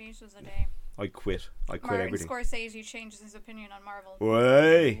masterpiece was the day I quit Martin everything. Scorsese changes his opinion on Marvel.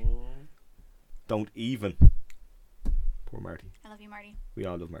 Way, don't even. Poor Marty. I love you, Marty. We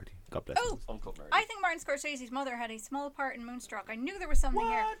all love Marty. God bless. Oh, him. Uncle Mary. I think Martin Scorsese's mother had a small part in Moonstruck. I knew there was something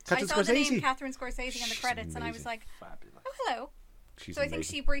here. Catherine I saw the name Scorsese? Catherine Scorsese in the She's credits, and I was amazing. like, Fabulous. oh, hello. She's So I think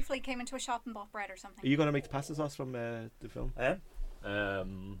amazing. she briefly came into a shop and bought bread or something. Are you gonna make the pasta sauce from the film? I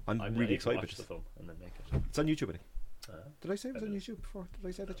am. I'm I really need to excited watch about the this. film and then make it. It's on YouTube, I think. Uh, Did I say it was I on don't YouTube before? Did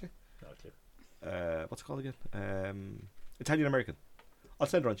I say that to you? not clear. What's it called again? Italian American. I'll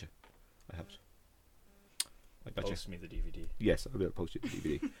send it on to you. I have it. I got you. Post me the DVD. Yes, I'll be able to post you the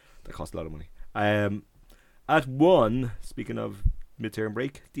DVD. That costs a lot of money. At 1, speaking of midterm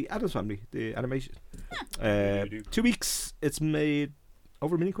break, the Addams Family, the animation. 2 weeks, it's made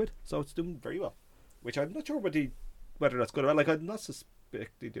over £1 million, so it's doing very well. Which I'm not sure whether that's good or bad. Like, I'm not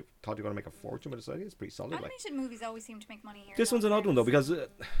suspect they thought they were going to make a fortune, but it's pretty solid. Like, Animated movies always seem to make money here. this though, one's in an odd one though, fairness. because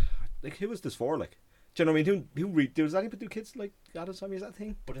like, who was this for? Like, do you know what I mean? Who does anybody do kids like Addams Family? Is that a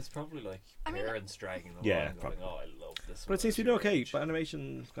thing? But it's probably like I mean, parents dragging them Yeah, along, going, probably. "Oh, I love this." But one it seems to as be doing your okay. age." But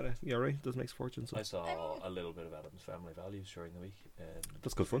animation kind of right, does make fortune. So I saw I mean- a little bit of Adam's Family Values during the week.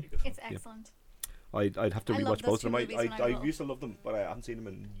 That's good fun. Really good It's fun. excellent. I'd have to I love rewatch those both two of them. movies when I I was little. used to love them, but I haven't seen them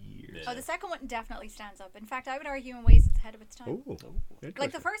in years. Yeah. Oh, the second one definitely stands up. In fact, I would argue in ways it's ahead of its time. Oh, Oh. Like the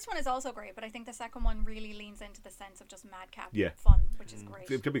interesting. first one is also great, but I think the second one really leans into the sense of just madcap Yeah. fun, which is great.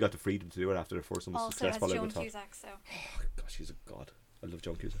 They probably got the freedom to do it after the first one was Also has successful. I Joan would thought. Cusack, so Gosh, she's a god. I love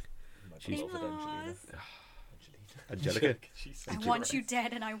Joan Cusack. My She's- beloved Angelina. Yes. Angelica. She's I so want you great.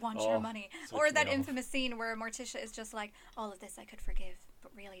 dead and I want Oh, your money. switch Or me that off. infamous scene where Morticia is just like, all of this I could forgive,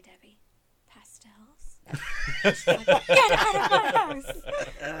 but really, Debbie, pastels? She's like, get out of my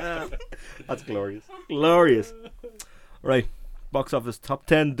house! That's glorious. Glorious. Right. Box office top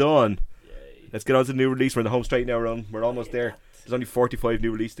 10 done. Yay. Let's get on to the new release. We're in the home straight now, Ron. We're almost there. There's only 45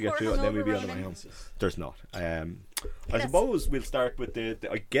 new releases to get Poor through, and then we'll be hungover on the way Ronan. home. There's not. I Yes. suppose we'll start with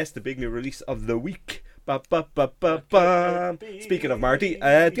I guess the big new release of the week. Ba, ba, ba, ba, ba. Speaking of Marty,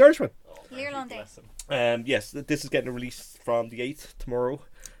 The Irishman. Oh, Lear Marty, Lundy. bless him. Yes, this is getting a release from the 8th tomorrow.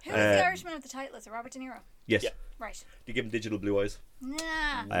 Who is the Irishman with the title? Is it Robert De Niro? Yes, Yeah. Right. you give him digital blue eyes.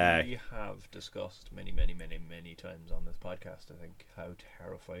 Nah. We have discussed many times on this podcast, I think, how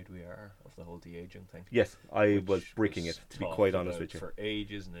terrified we are of the whole de-aging thing. Yes, I which was breaking was it, to be talked quite honest about with you. for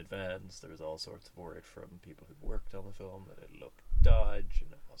ages in advance. There was all sorts of word from people who worked on the film that it looked dodge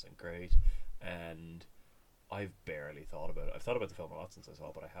and it wasn't great. And I've barely thought about it. I've thought about the film a lot since I saw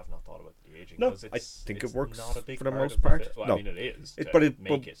it, but I have not thought about the de-aging. No, 'cause I it's, think it's it works not a big for the part most of part. Well, No. I mean, it is. It- to but it-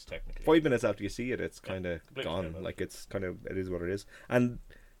 make but it technically. 5 minutes after you see it, it's Yeah, kind of completely gone. different. Like, it's kind of, it is what it is. And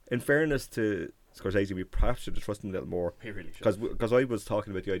in fairness to Scorsese, we perhaps should have trusted him a little more. We really should. Because I was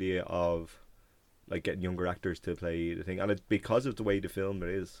talking about the idea of like getting younger actors to play the thing, and because of the way the film it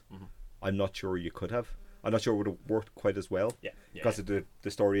is, Mhm. I'm not sure you could have. I'm not sure it would have worked quite as well Yeah. because of the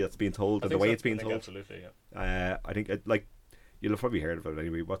story that's being told I and the think way so. it's being I think told. Absolutely, yeah. I think like you'll have probably heard of it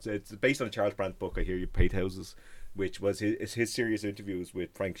anyway. It's based on a Charles Brandt book. I hear you paid houses, which was his serious interviews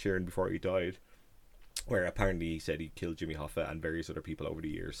with Frank Sheeran before he died, where apparently he said he killed Jimmy Hoffa and various other people over the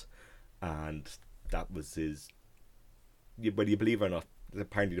years, and that was his. Whether you believe it or not,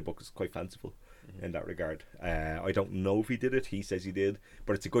 apparently the book is quite fanciful in that regard. I don't know if he did it. He says he did,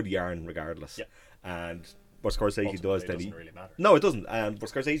 but it's a good yarn regardless. Yeah. And what Scorsese Ultimately, does, it then doesn't really matter. no, it doesn't. And what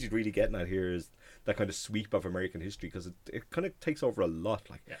Scorsese's really getting at here is that kind of sweep of American history, because it kind of takes over a lot.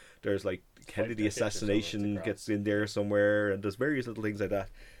 Like Yeah. there's like Kennedy decades or so assassination to gets in there somewhere, and there's various little things like that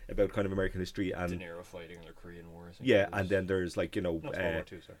about kind of American history De and Niro fighting in the Korean War. I think yeah, it was. and then there's like No, it's World War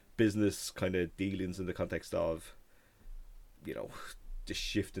II, sorry. business kind of dealings in the context of the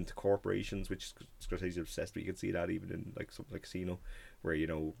shift into corporations, which Scorsese is obsessed with. You can see that even in like something like Casino, where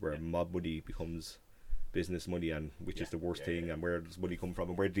where mob money becomes business money, and which is the worst thing, and where does money come from,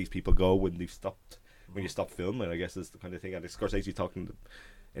 and where do these people go when they've stopped when you stop filming? I guess is the kind of thing. And Scorsese talking,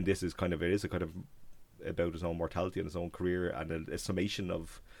 and this is kind of a kind of about his own mortality and his own career, and a summation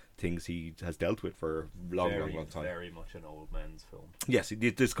of things he has dealt with for a long time. Very much an old man's film. Yes,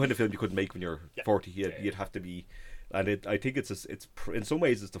 this kind of film you couldn't make when you're Yeah. 40. Yeah. You'd have to be, and I think it's in some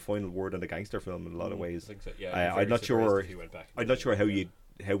ways it's the final word on a gangster film in a lot of I ways. think so. Yeah, I'd be I'm very not surprised sure. if he went back and I'm did not it. sure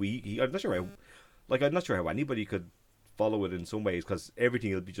I'm not sure how anybody could follow it in some ways, because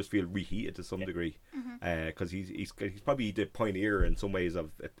everything will just feel reheated to some degree. Because he's probably the pioneer in some ways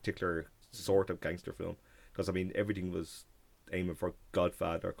of a particular sort of gangster film. Because I mean everything was aiming for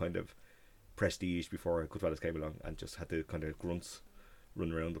Godfather kind of Prestige before Goodfellas came along, and just had the kind of grunts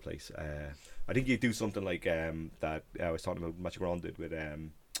run around the place. I think you do something like that I was talking about Magic Ron did with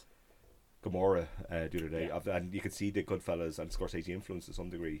Gomorrah the other day, and you could see the Goodfellas and Scorsese influence to some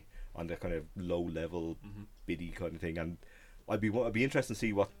degree on the kind of low level biddy kind of thing. And I'd be interested to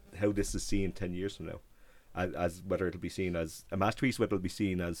see how this is seen 10 years from now, as whether it'll be seen as a masterpiece, whether it'll be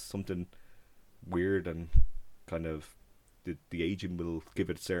seen as something weird, and kind of the aging will give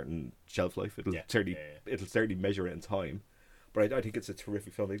it a certain shelf life. It'll certainly measure it in time. But I think it's a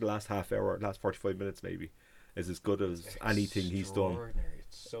terrific film. I think the last half hour, last 45 minutes maybe, is as good as anything he's done.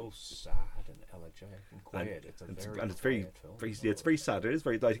 It's so sad and elegiac and quiet. It's very it's very sad. It is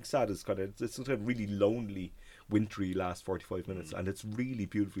very. I think sad is kind of it's sort of really lonely, wintry last 45 minutes, and it's really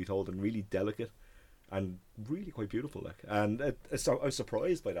beautifully told and really delicate, and really quite beautiful. Like, and I was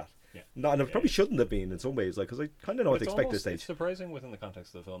surprised by that. Yeah. No, and it probably shouldn't have been in some ways, like, because I kind of know what to expect at this stage. It's surprising within the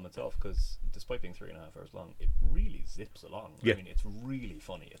context of the film itself, because despite being 3.5 hours long, it really zips along. Yeah. I mean, it's really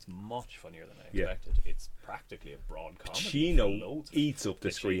funny. It's much funnier than I expected. It's practically a broad comedy. Pacino eats up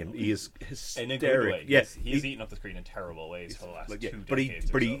the screen. He is hysterical. In a good way. Yeah, he's eaten up the screen in terrible ways for the last 2 decades.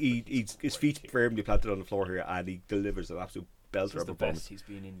 But his feet firmly planted on the floor here, and he delivers an absolute belter of a the performance. best he's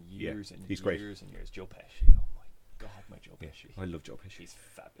been in years and he's years great. and years. Joe Pesci. Oh my God, my Joe Pesci. I love Joe Pesci. He's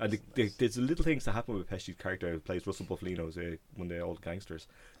fabulous. And there's little things that happen with Pesci's character, who plays Russell Buffalino, as one of the old gangsters,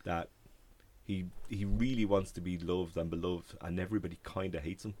 that he really wants to be loved and beloved, and everybody kind of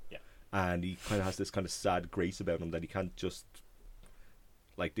hates him. Yeah. And he kind of has this kind of sad grace about him that he can't just,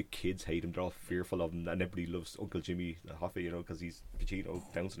 like, the kids hate him, they're all fearful of him, and everybody loves Uncle Jimmy Hoffa, because he's Pacino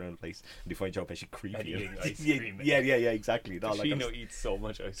bouncing around the place, and they find Joe Pesci creepy. And eating ice cream. Yeah, exactly. Pacino eats so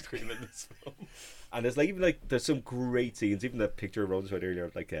much ice cream in this film. And there's some great scenes, even that picture Rose showed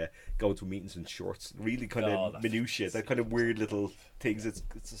earlier, like going to meetings in shorts, really kind of minutiae, that kind of weird little things. It's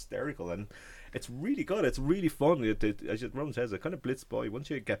hysterical, and it's really good. It's really fun. As Roman says, it kind of blitzes by once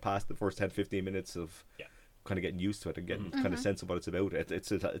you get past the first 10-15 minutes of kind of getting used to it and getting kind of sense of what it's about.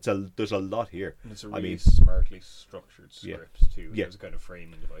 There's a lot here. And it's a really smartly structured script too. Yeah. There's a kind of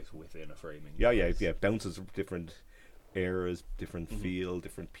framing device within a framing. Yeah. Bounces of different eras, different feel,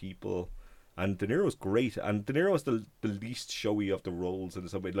 different people. And De Niro's great, and De Niro is the least showy of the roles in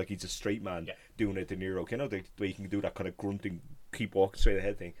some way. Like, he's a straight man doing a De Niro, the way he can do that kind of grunting, keep walking straight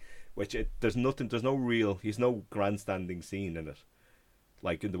ahead thing. Which there's no grandstanding scene in it,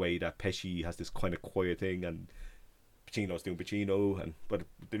 like in the way that Pesci has this kind of quiet thing, and Pacino's doing Pacino, but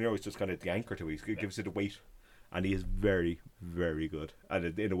De Niro's just kind of the anchor to it. He gives it a weight, and he is very, very good,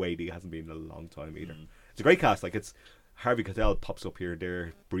 and in a way that he hasn't been in a long time either. It's a great cast. Like, it's Harvey Keitel pops up here and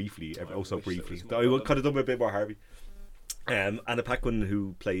there briefly, briefly. I could have done a bit more Harvey. Anna Paquin,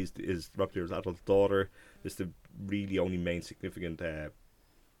 who is Robert De Niro's adult daughter, is the really only main significant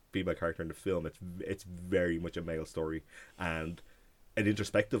female character in the film. It's very much a male story, and an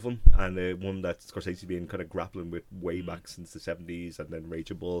introspective one, and one that Scorsese's been kind of grappling with way back since the 70s, and then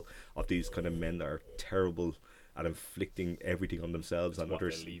Raging Bull, of these kind of men that are terrible at inflicting everything on themselves and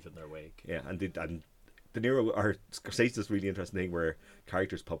others. They leave in their wake. Yeah, and De Niro or Scorsese this really interesting thing where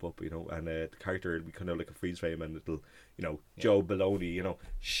characters pop up, and the character will be kind of like a freeze frame, and it'll, Joe Baloney,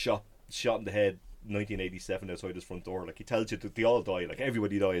 shot in the head 1987 outside his front door. Like, he tells you that they all die, like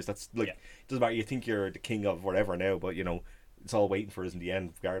everybody dies. That's like, it doesn't matter, you think you're the king of whatever now, but it's all waiting for us in the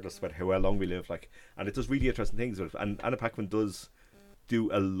end, regardless of how long we live. Like, and it does really interesting things with it. And Anna Paquin does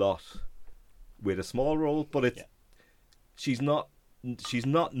do a lot with a small role, but she's not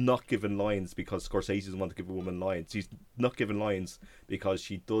given lines because Scorsese doesn't want to give a woman lines. She's not given lines because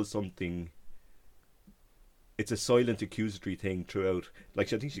she does something. It's a silent accusatory thing throughout.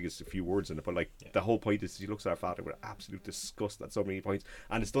 Like, I think she gets a few words in it, but the whole point is she looks at her father with absolute disgust at so many points,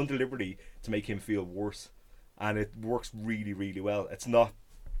 and it's done deliberately to make him feel worse, and it works really, really well.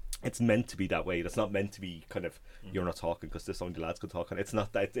 It's meant to be that way. It's not meant to be kind of you're not talking because this only the lads can talk, and it's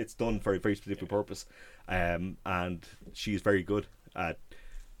not that. It's done for a very specific purpose, and she's very good at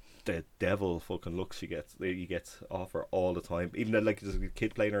the devil fucking looks he gets off her all the time. Even though there's a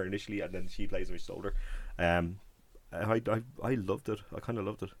kid playing her initially, and then she plays on his shoulder. I loved it. I kind of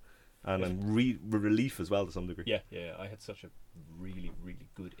loved it, and I'm relief as well to some degree. Yeah. I had such a really, really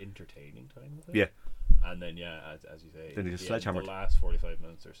good entertaining time with it. Yeah. And then as you say, then you just sledgehammered. The last 45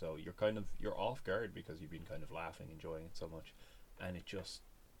 minutes or so, you're off guard because you've been kind of laughing, enjoying it so much, and it just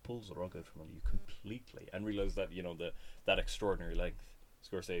pulls the rug out from under you completely, and realize that that extraordinary length.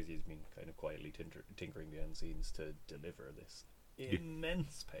 Scorsese has been kind of quietly tinkering behind the scenes to deliver this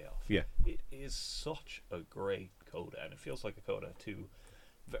immense payoff. Yeah, it is such a great coda, and it feels like a coda to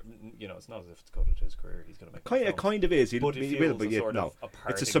you know, it's not as if it's cut into his career. He's going to make It kind of is. but it He feels will, but a yeah, sort no. of a It's a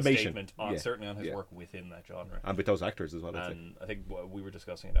parting summation. statement on, Yeah. certainly on his Yeah. work within that genre. And with those actors as well, I'd say. And I think we were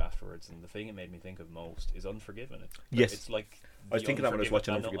discussing it afterwards, and the thing it made me think of most is Unforgiven. Yes. It's like I was the thinking that when I was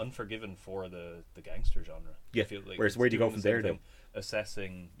watching Unforgiven Unforgiven. for the gangster genre. Yeah. I feel like Whereas it's where do you go doing from the same there, though? thing,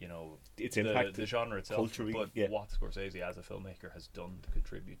 assessing, you know, Its the impact genre itself, culturally, but yeah. what Scorsese as a filmmaker has done to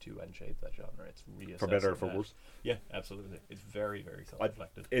contribute to and shape that genre. It's reassessing For better or for that. worse. Yeah, absolutely. It's very, very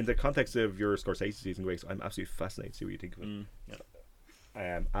self-reflective. In the context of your Scorsese season, Grace, I'm absolutely fascinated to see what you think of it. Yeah. I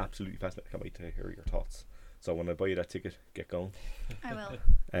am absolutely fascinated. I can't wait to hear your thoughts. So when I buy you that ticket, get going. I will.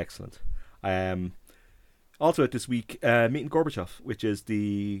 Excellent. Also out this week, Meeting Gorbachev, which is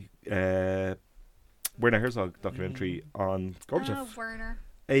the Werner Herzog documentary on Gorbachev. Oh, Werner.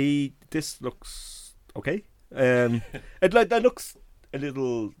 This looks okay. That looks a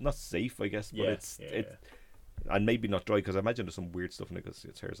little not safe, I guess, but and maybe not dry, because I imagine there's some weird stuff in it, because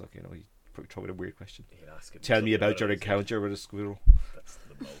it's Herzog, you know, he probably throw in a weird question. He'd ask him Tell me something about your his life. encounter with a squirrel. That's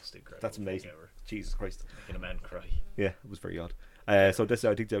the most incredible. That's thing amazing. ever. Jesus Christ. Making a man cry. Yeah, it was very odd. So this, I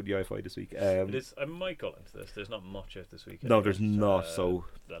think, it's out the IFI this week. It is. I might go into this. There's not much out this week. No, anyway, there's not, so-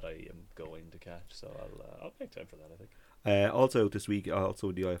 that I am going to catch. So I'll make time for that, I think. Also this week,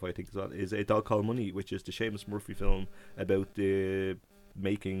 also the IFI, I think, as well, is A Dog Called Money, which is the Seamus Murphy film about the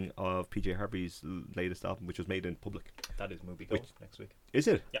making of PJ Harvey's latest album, which was made in public. That is movie Which- gold next week. Is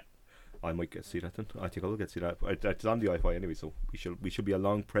it? Yeah. I might get to see that then. I think I'll get to see that. It's on the IFI anyway, so we should be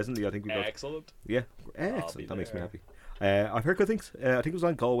along presently. I think we got. Excellent. Yeah, be excellent. That makes me there. happy. I've heard good things. I think it was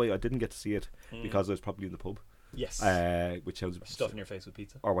on Galway. I didn't get to see it because I was probably in the pub. Yes. Which sounds Stuffing your face with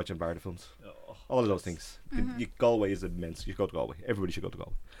pizza. or watching Barda films. Oh, All of those things. Galway is immense. You should go to Galway. Everybody should go to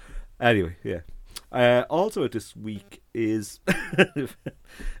Galway. Anyway, yeah. Also out this week is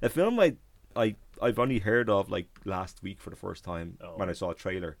a film I've only heard of like last week for the first time when I saw a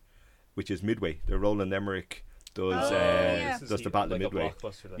trailer, which is Midway. The Roland Emmerich does yeah. does the Battle of Midway.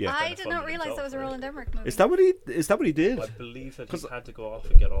 Yeah. I did not realise that was a Roland Emmerich movie. Is that what he did? I believe that 'Cause- he had to go off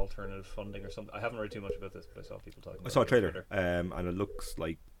and get alternative funding or something. I haven't read too much about this, but I saw people talking about I saw a it on trailer, Twitter. and it looks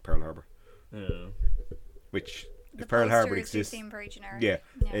like Pearl Harbor, Yeah. which The if Pearl Harbor posters do exists, seem very generic. yeah,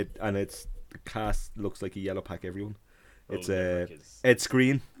 Yeah. it's the cast looks like a yellow pack everyone. It's Roland Emmerich is- Ed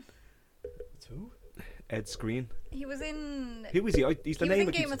Screen. It's who? Ed Screen. He was in. Who was he? He's He the was name in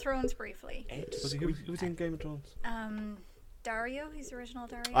of Game of Thrones briefly. Was he? Who was in Game of Thrones? Dario, he's the original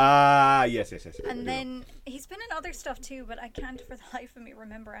Dario. Ah, yes. And then he's been in other stuff too, but I can't for the life of me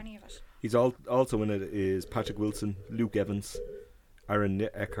remember any of it. He's also in it is Patrick Wilson, Luke Evans, Aaron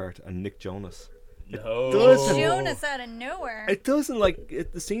Eckhart, and Nick Jonas. No. doesn't- Jonas out of nowhere. It doesn't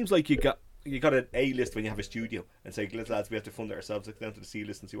it seems like you got an A list when you have a studio and say, "Let's lads, we have to fund it ourselves. Look down to the C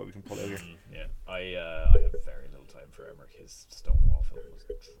list and see what we can pull out here." Yeah, I have very little time for Emmerich. His Stonewall film was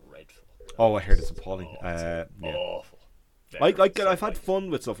dreadful. Oh, I heard it's appalling. It's Yeah. awful. I've had fun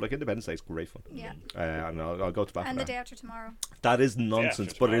with stuff like Independence Day. It's great fun. Yeah. And I'll go to back. And for The that. Day After Tomorrow. That is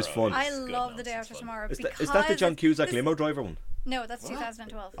nonsense, but it is Tomorrow fun. is I good love The Day nonsense After fun. Tomorrow. Is because that the John Cusack this- limo driver one? No, that's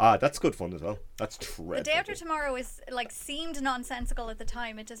 2012. Ah, that's good fun as well. That's The dreadful. Day After Tomorrow is seemed nonsensical at the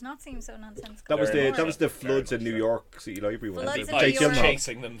time. It does not seem so nonsensical. That was Very that was the much so. Very floods in much New so. York City Library one. Floods The in Jake New York. Gyllenhaal.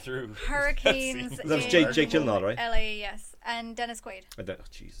 chasing them through. Hurricanes. That was in Jake Gyllenhaal, right? LA, yes, and Dennis Quaid. Oh,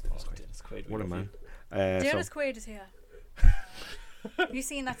 jeez, Dennis Quaid. Dennis Quaid, What a we man. love Dennis Quaid is here. Have you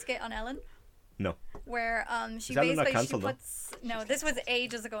seen that skit on Ellen? No. Where she Is Ellen not basically she cancelled, though? puts no, this was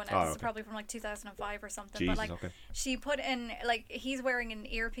ages ago now. Oh, This is okay. probably from 2005 or something. Jesus, but okay. she put in he's wearing an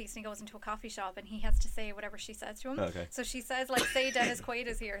earpiece and he goes into a coffee shop and he has to say whatever she says to him. Okay. So she says say Dennis Quaid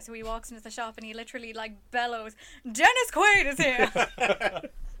is here. So he walks into the shop and he literally bellows, Dennis Quaid is here. I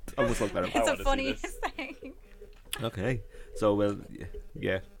almost look better. It's wanna the see funniest this. thing. Okay. So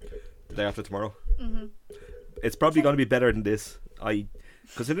yeah, the Day After Tomorrow. Mm-hmm. It's probably going to be better than this.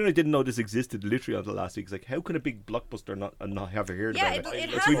 Considering I didn't know this existed literally until last week. It's like, how can a big blockbuster not have heard Yeah, about it it?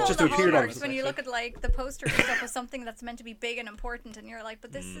 has we've all just the appeared on hallmarks it. when you look at the poster and stuff of something that's meant to be big and important, and you're like,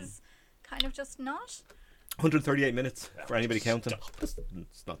 but this is kind of just not. 138 minutes for anybody just counting.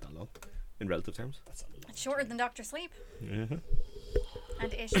 It's not that long in relative terms. That's a lot. It's shorter than Doctor Sleep Mm-hmm.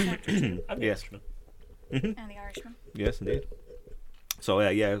 and Ish Doctor 2 And the Yes. Irishman. and The Irishman Yes, indeed. So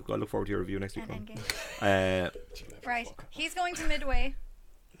I look forward to your review next week. and Ron. Endgame. Uh, Right, he's going to Midway.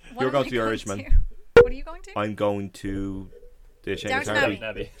 What You're am going I to The Irishman. to? What are you going to? I'm going to the Seamus Downton Harvey.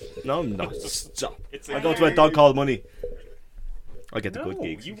 Abbey. Nabby. No, I'm not. Stop. It's I'm going to A Dog Called Money. I get the No, good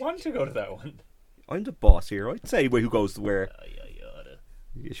gigs. you want to go to that one. I'm the boss here. I'd say who goes to where. Yada.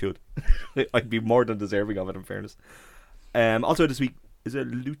 You should. I'd be more than deserving of it, in fairness. Also this week, is it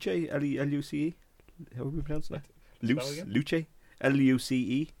Luce? L-E-L-U-C-E? How are we pronouncing that? Spell again? Luce? Luce.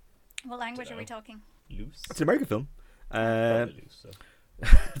 What language are we Dunno. talking? Loose. It's an American film. Probably loose. So.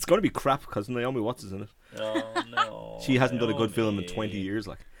 It's going to be crap because Naomi Watts is in it. Oh no. She hasn't done a good film in Naomi. 20 years.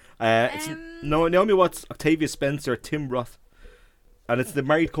 Like, it's Naomi Watts, Octavia Spencer, Tim Roth, and it's the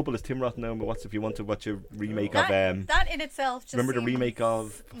married couple is Tim Roth and Naomi Watts. If you want to watch a remake of That in itself just remember the seems- remake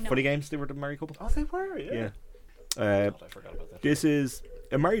of no. Funny Games? They were the married couple. Oh, they were. Yeah. Yeah. God, I forgot about that. This is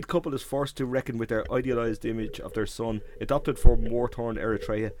a married couple is forced to reckon with their idealized image of their son, adopted from war-torn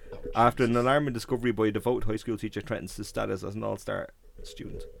Eritrea, after an alarming discovery by a devout high school teacher threatens his status as an all-star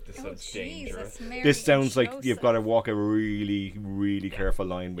student. This Oh, sounds dangerous. Jesus, Mary This sounds and like you've got to Joseph. walk a really, really careful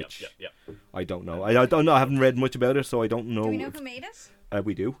line, which Yep. I don't know. I don't know. I haven't read much about it, so I don't know. Do we know if- who made it?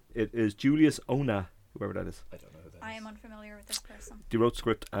 we do. It is Julius Ona, whoever that is. I don't know who that is. I am unfamiliar with this person. They wrote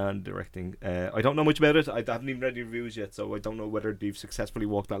script and directing. I don't know much about it. I haven't even read the reviews yet, so I don't know whether they've successfully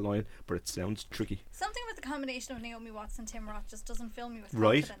walked that line, but it sounds tricky. Something with the combination of Naomi Watts and Tim Roth just doesn't fill me with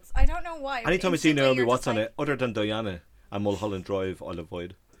Right. confidence. I don't know why. but Anytime I see instantly Naomi you're Watts just on like, it, other than Diana and Mulholland Drive, I'll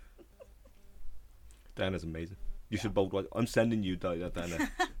avoid. Diana's amazing. You should both watch. I'm sending you Diana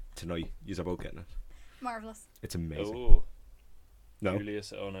tonight. You're both getting it. Marvelous. It's amazing. Oh, No?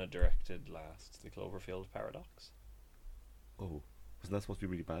 Julius Ona directed last The Cloverfield Paradox. Oh. Wasn't that supposed to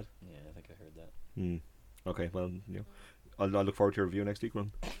be really bad? Yeah, I think I heard that. Okay, well, I'll look forward to your review next week,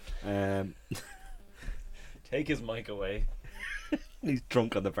 Ron. Take his mic away. He's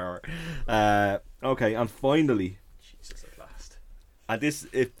drunk on the power. Okay, and finally, Jesus, at last. and this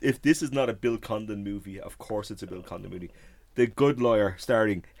if this is not a Bill Condon movie, of course it's a Bill Condon movie. The Good Lawyer,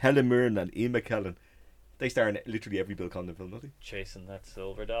 starring Helen Mirren and Ian McKellen. They star in literally every Bill Condon film, don't they? Chasing that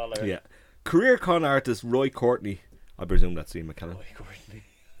silver dollar. Yeah. Career con artist Roy Courtney. I presume that's Ian McKellen. Roy Courtney.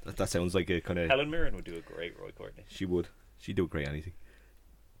 That sounds like a kind of. Helen Mirren would do a great Roy Courtney. She would. She'd do great anything.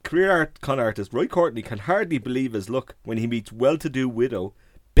 Con artist Roy Courtney can hardly believe his luck when he meets well-to-do widow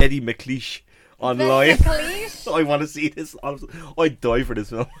Betty McLeish online. I want to see this. I'd die for this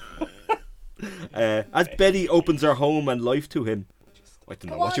film. As Betty opens her home and life to him. I don't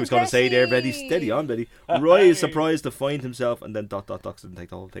know Go what she on, was going to say there, Betty. Betty. Steady on, Betty. Roy is surprised to find himself, and then ... didn't take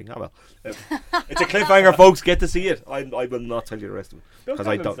the whole thing. Oh well. It's a cliffhanger, folks. Get to see it. I will not tell you the rest of it. Bill Because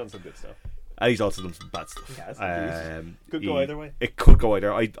I Condon's don't. done some good stuff. And he's also done some bad stuff. He has, indeed. Could go he- either way. It could go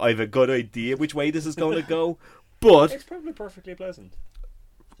either. I have a good idea which way this is going to go, but It's probably perfectly pleasant.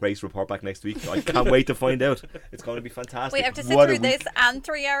 race report back next week. I can't wait to find out. It's going to be fantastic. Wait, I have to sit What a through week. this and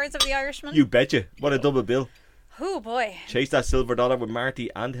 3 hours of The Irishman? You betcha. What a double bill. Oh boy. Chase that silver dollar with Marty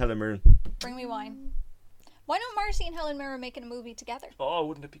and Helen Mirren. Bring me wine. Why don't Marcy and Helen Mirren making a movie together? Oh,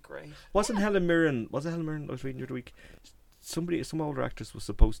 wouldn't it be great? Wasn't Helen Mirren? Was it Helen Mirren? I was reading the other week. Some older actress was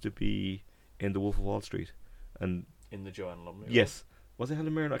supposed to be in The Wolf of Wall Street, and In the Joanne Lumley. yes, was it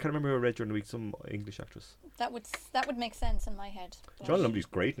Helen Mirren? I can't remember who I read during the week. Some English actress. That would make sense in my head. but- Joanne Lumley's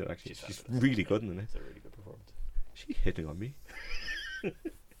great in it. Actually, She's she's fabulous. really good in it. It's a really good performance. She's hitting on me.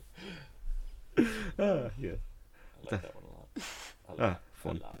 Yeah. I like that one a lot. I Ah, like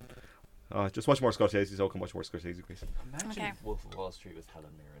fun. it a lot. Just watch more Scorsese, so I can watch more Scorsese, please. Imagine Okay. Wolf of Wall Street with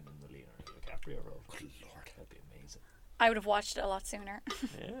Helen Mirren and the Leonardo DiCaprio role. Good lord, that'd be amazing. I would have watched it a lot sooner.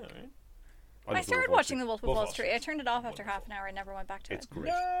 Yeah, right. I started watching The Wolf of Wolf Wall of Wall Street. I Street. turned it off after Wonderful. half an hour and never went back to It's it. great.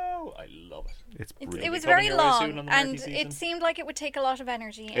 No, I love it. It's It brilliant. was coming very your way soon long, on the and Murphy it season? seemed like it would take a lot of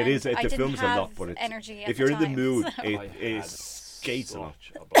energy. It is. and I The didn't film's a have lot, but it's, energy. At if you're in the time, mood, so- it I is had skates along.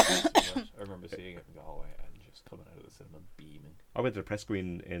 such a blast with it. I remember seeing it in Galway and just coming out of the cinema beaming. I went to the press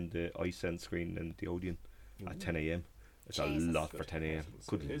screen in the iSend screen in the Odeon at 10 a.m. It's Jesus. a lot for Good 10 a.m. heavens,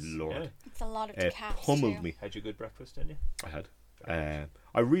 Good it is, lord. yeah. It's a lot of It decaps pummeled too. me. Had you good breakfast, didn't you? I had.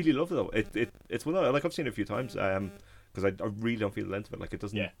 I really love it though. It's one of, like I've seen it a few times. Because I really don't feel the length of it. Like it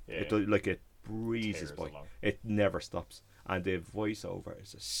doesn't. Yeah, it yeah. does, like it breezes Tears by. along. It never stops, and the voiceover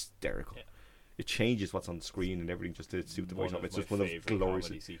is hysterical. Yeah. It changes what's on the screen and everything just to suit the One voiceover. of It's my just one of favourite glorious.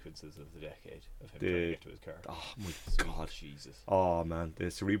 comedy sequences of the decade of him The- trying to get to his car. Oh my Sweet god. Jesus. Oh man, the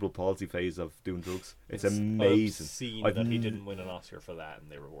cerebral palsy phase of doing drugs. It's amazing. Obscene I've that he n- didn't win an Oscar for that,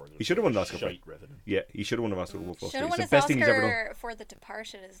 and they rewarded him. He should have won an Oscar for it. Shite revenue. Yeah, he should have won an Oscar for Wolf of Wall Should Street. have It's won the his best thing he's ever done. Oscar for The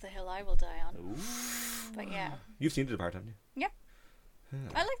Departed is The Hill I Will Die On. But yeah, You've seen The Departed, haven't you?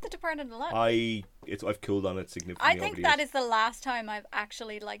 I like The Departed a lot. I've cooled on it significantly. I over think the that years. is the last time I've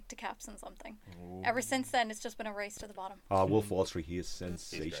actually liked decaps in something. Ever since then, it's just been a race to the bottom. Wolf of Wall Street, he is He's great,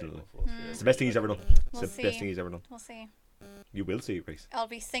 sensational. Wolf of Wall Street. It's the best thing he's ever done. We'll It's the see. best thing he's ever done. We'll see. You will see it, Grace. I'll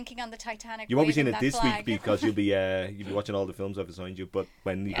be sinking on the Titanic. You won't be waving seeing it that this flag. week because you'll be watching all the films I've assigned you. But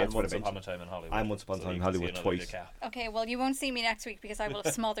when you get And to it Once Upon eventually, a Time in Hollywood. And Once Upon a So Time you in can see Hollywood another twice. decap. Okay, well, you won't see me next week because I will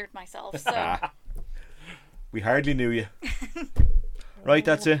have smothered myself. So Ah, we hardly knew you. Right,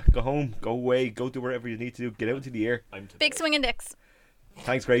 that's it. Go home, go away, go do wherever you need to do. Get out into the air. I'm to Big bed. swinging dicks.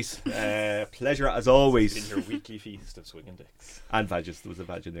 Thanks, Grace. Pleasure as In always. your weekly feast of swinging dicks. And badges. There was a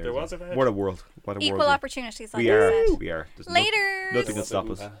badge in there. There as was well. a badge. What a world. What a Equal world. opportunities, like We I are. said. We are. There's Later. nothing can stop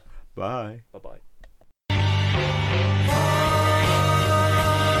us. Bye. Bye bye.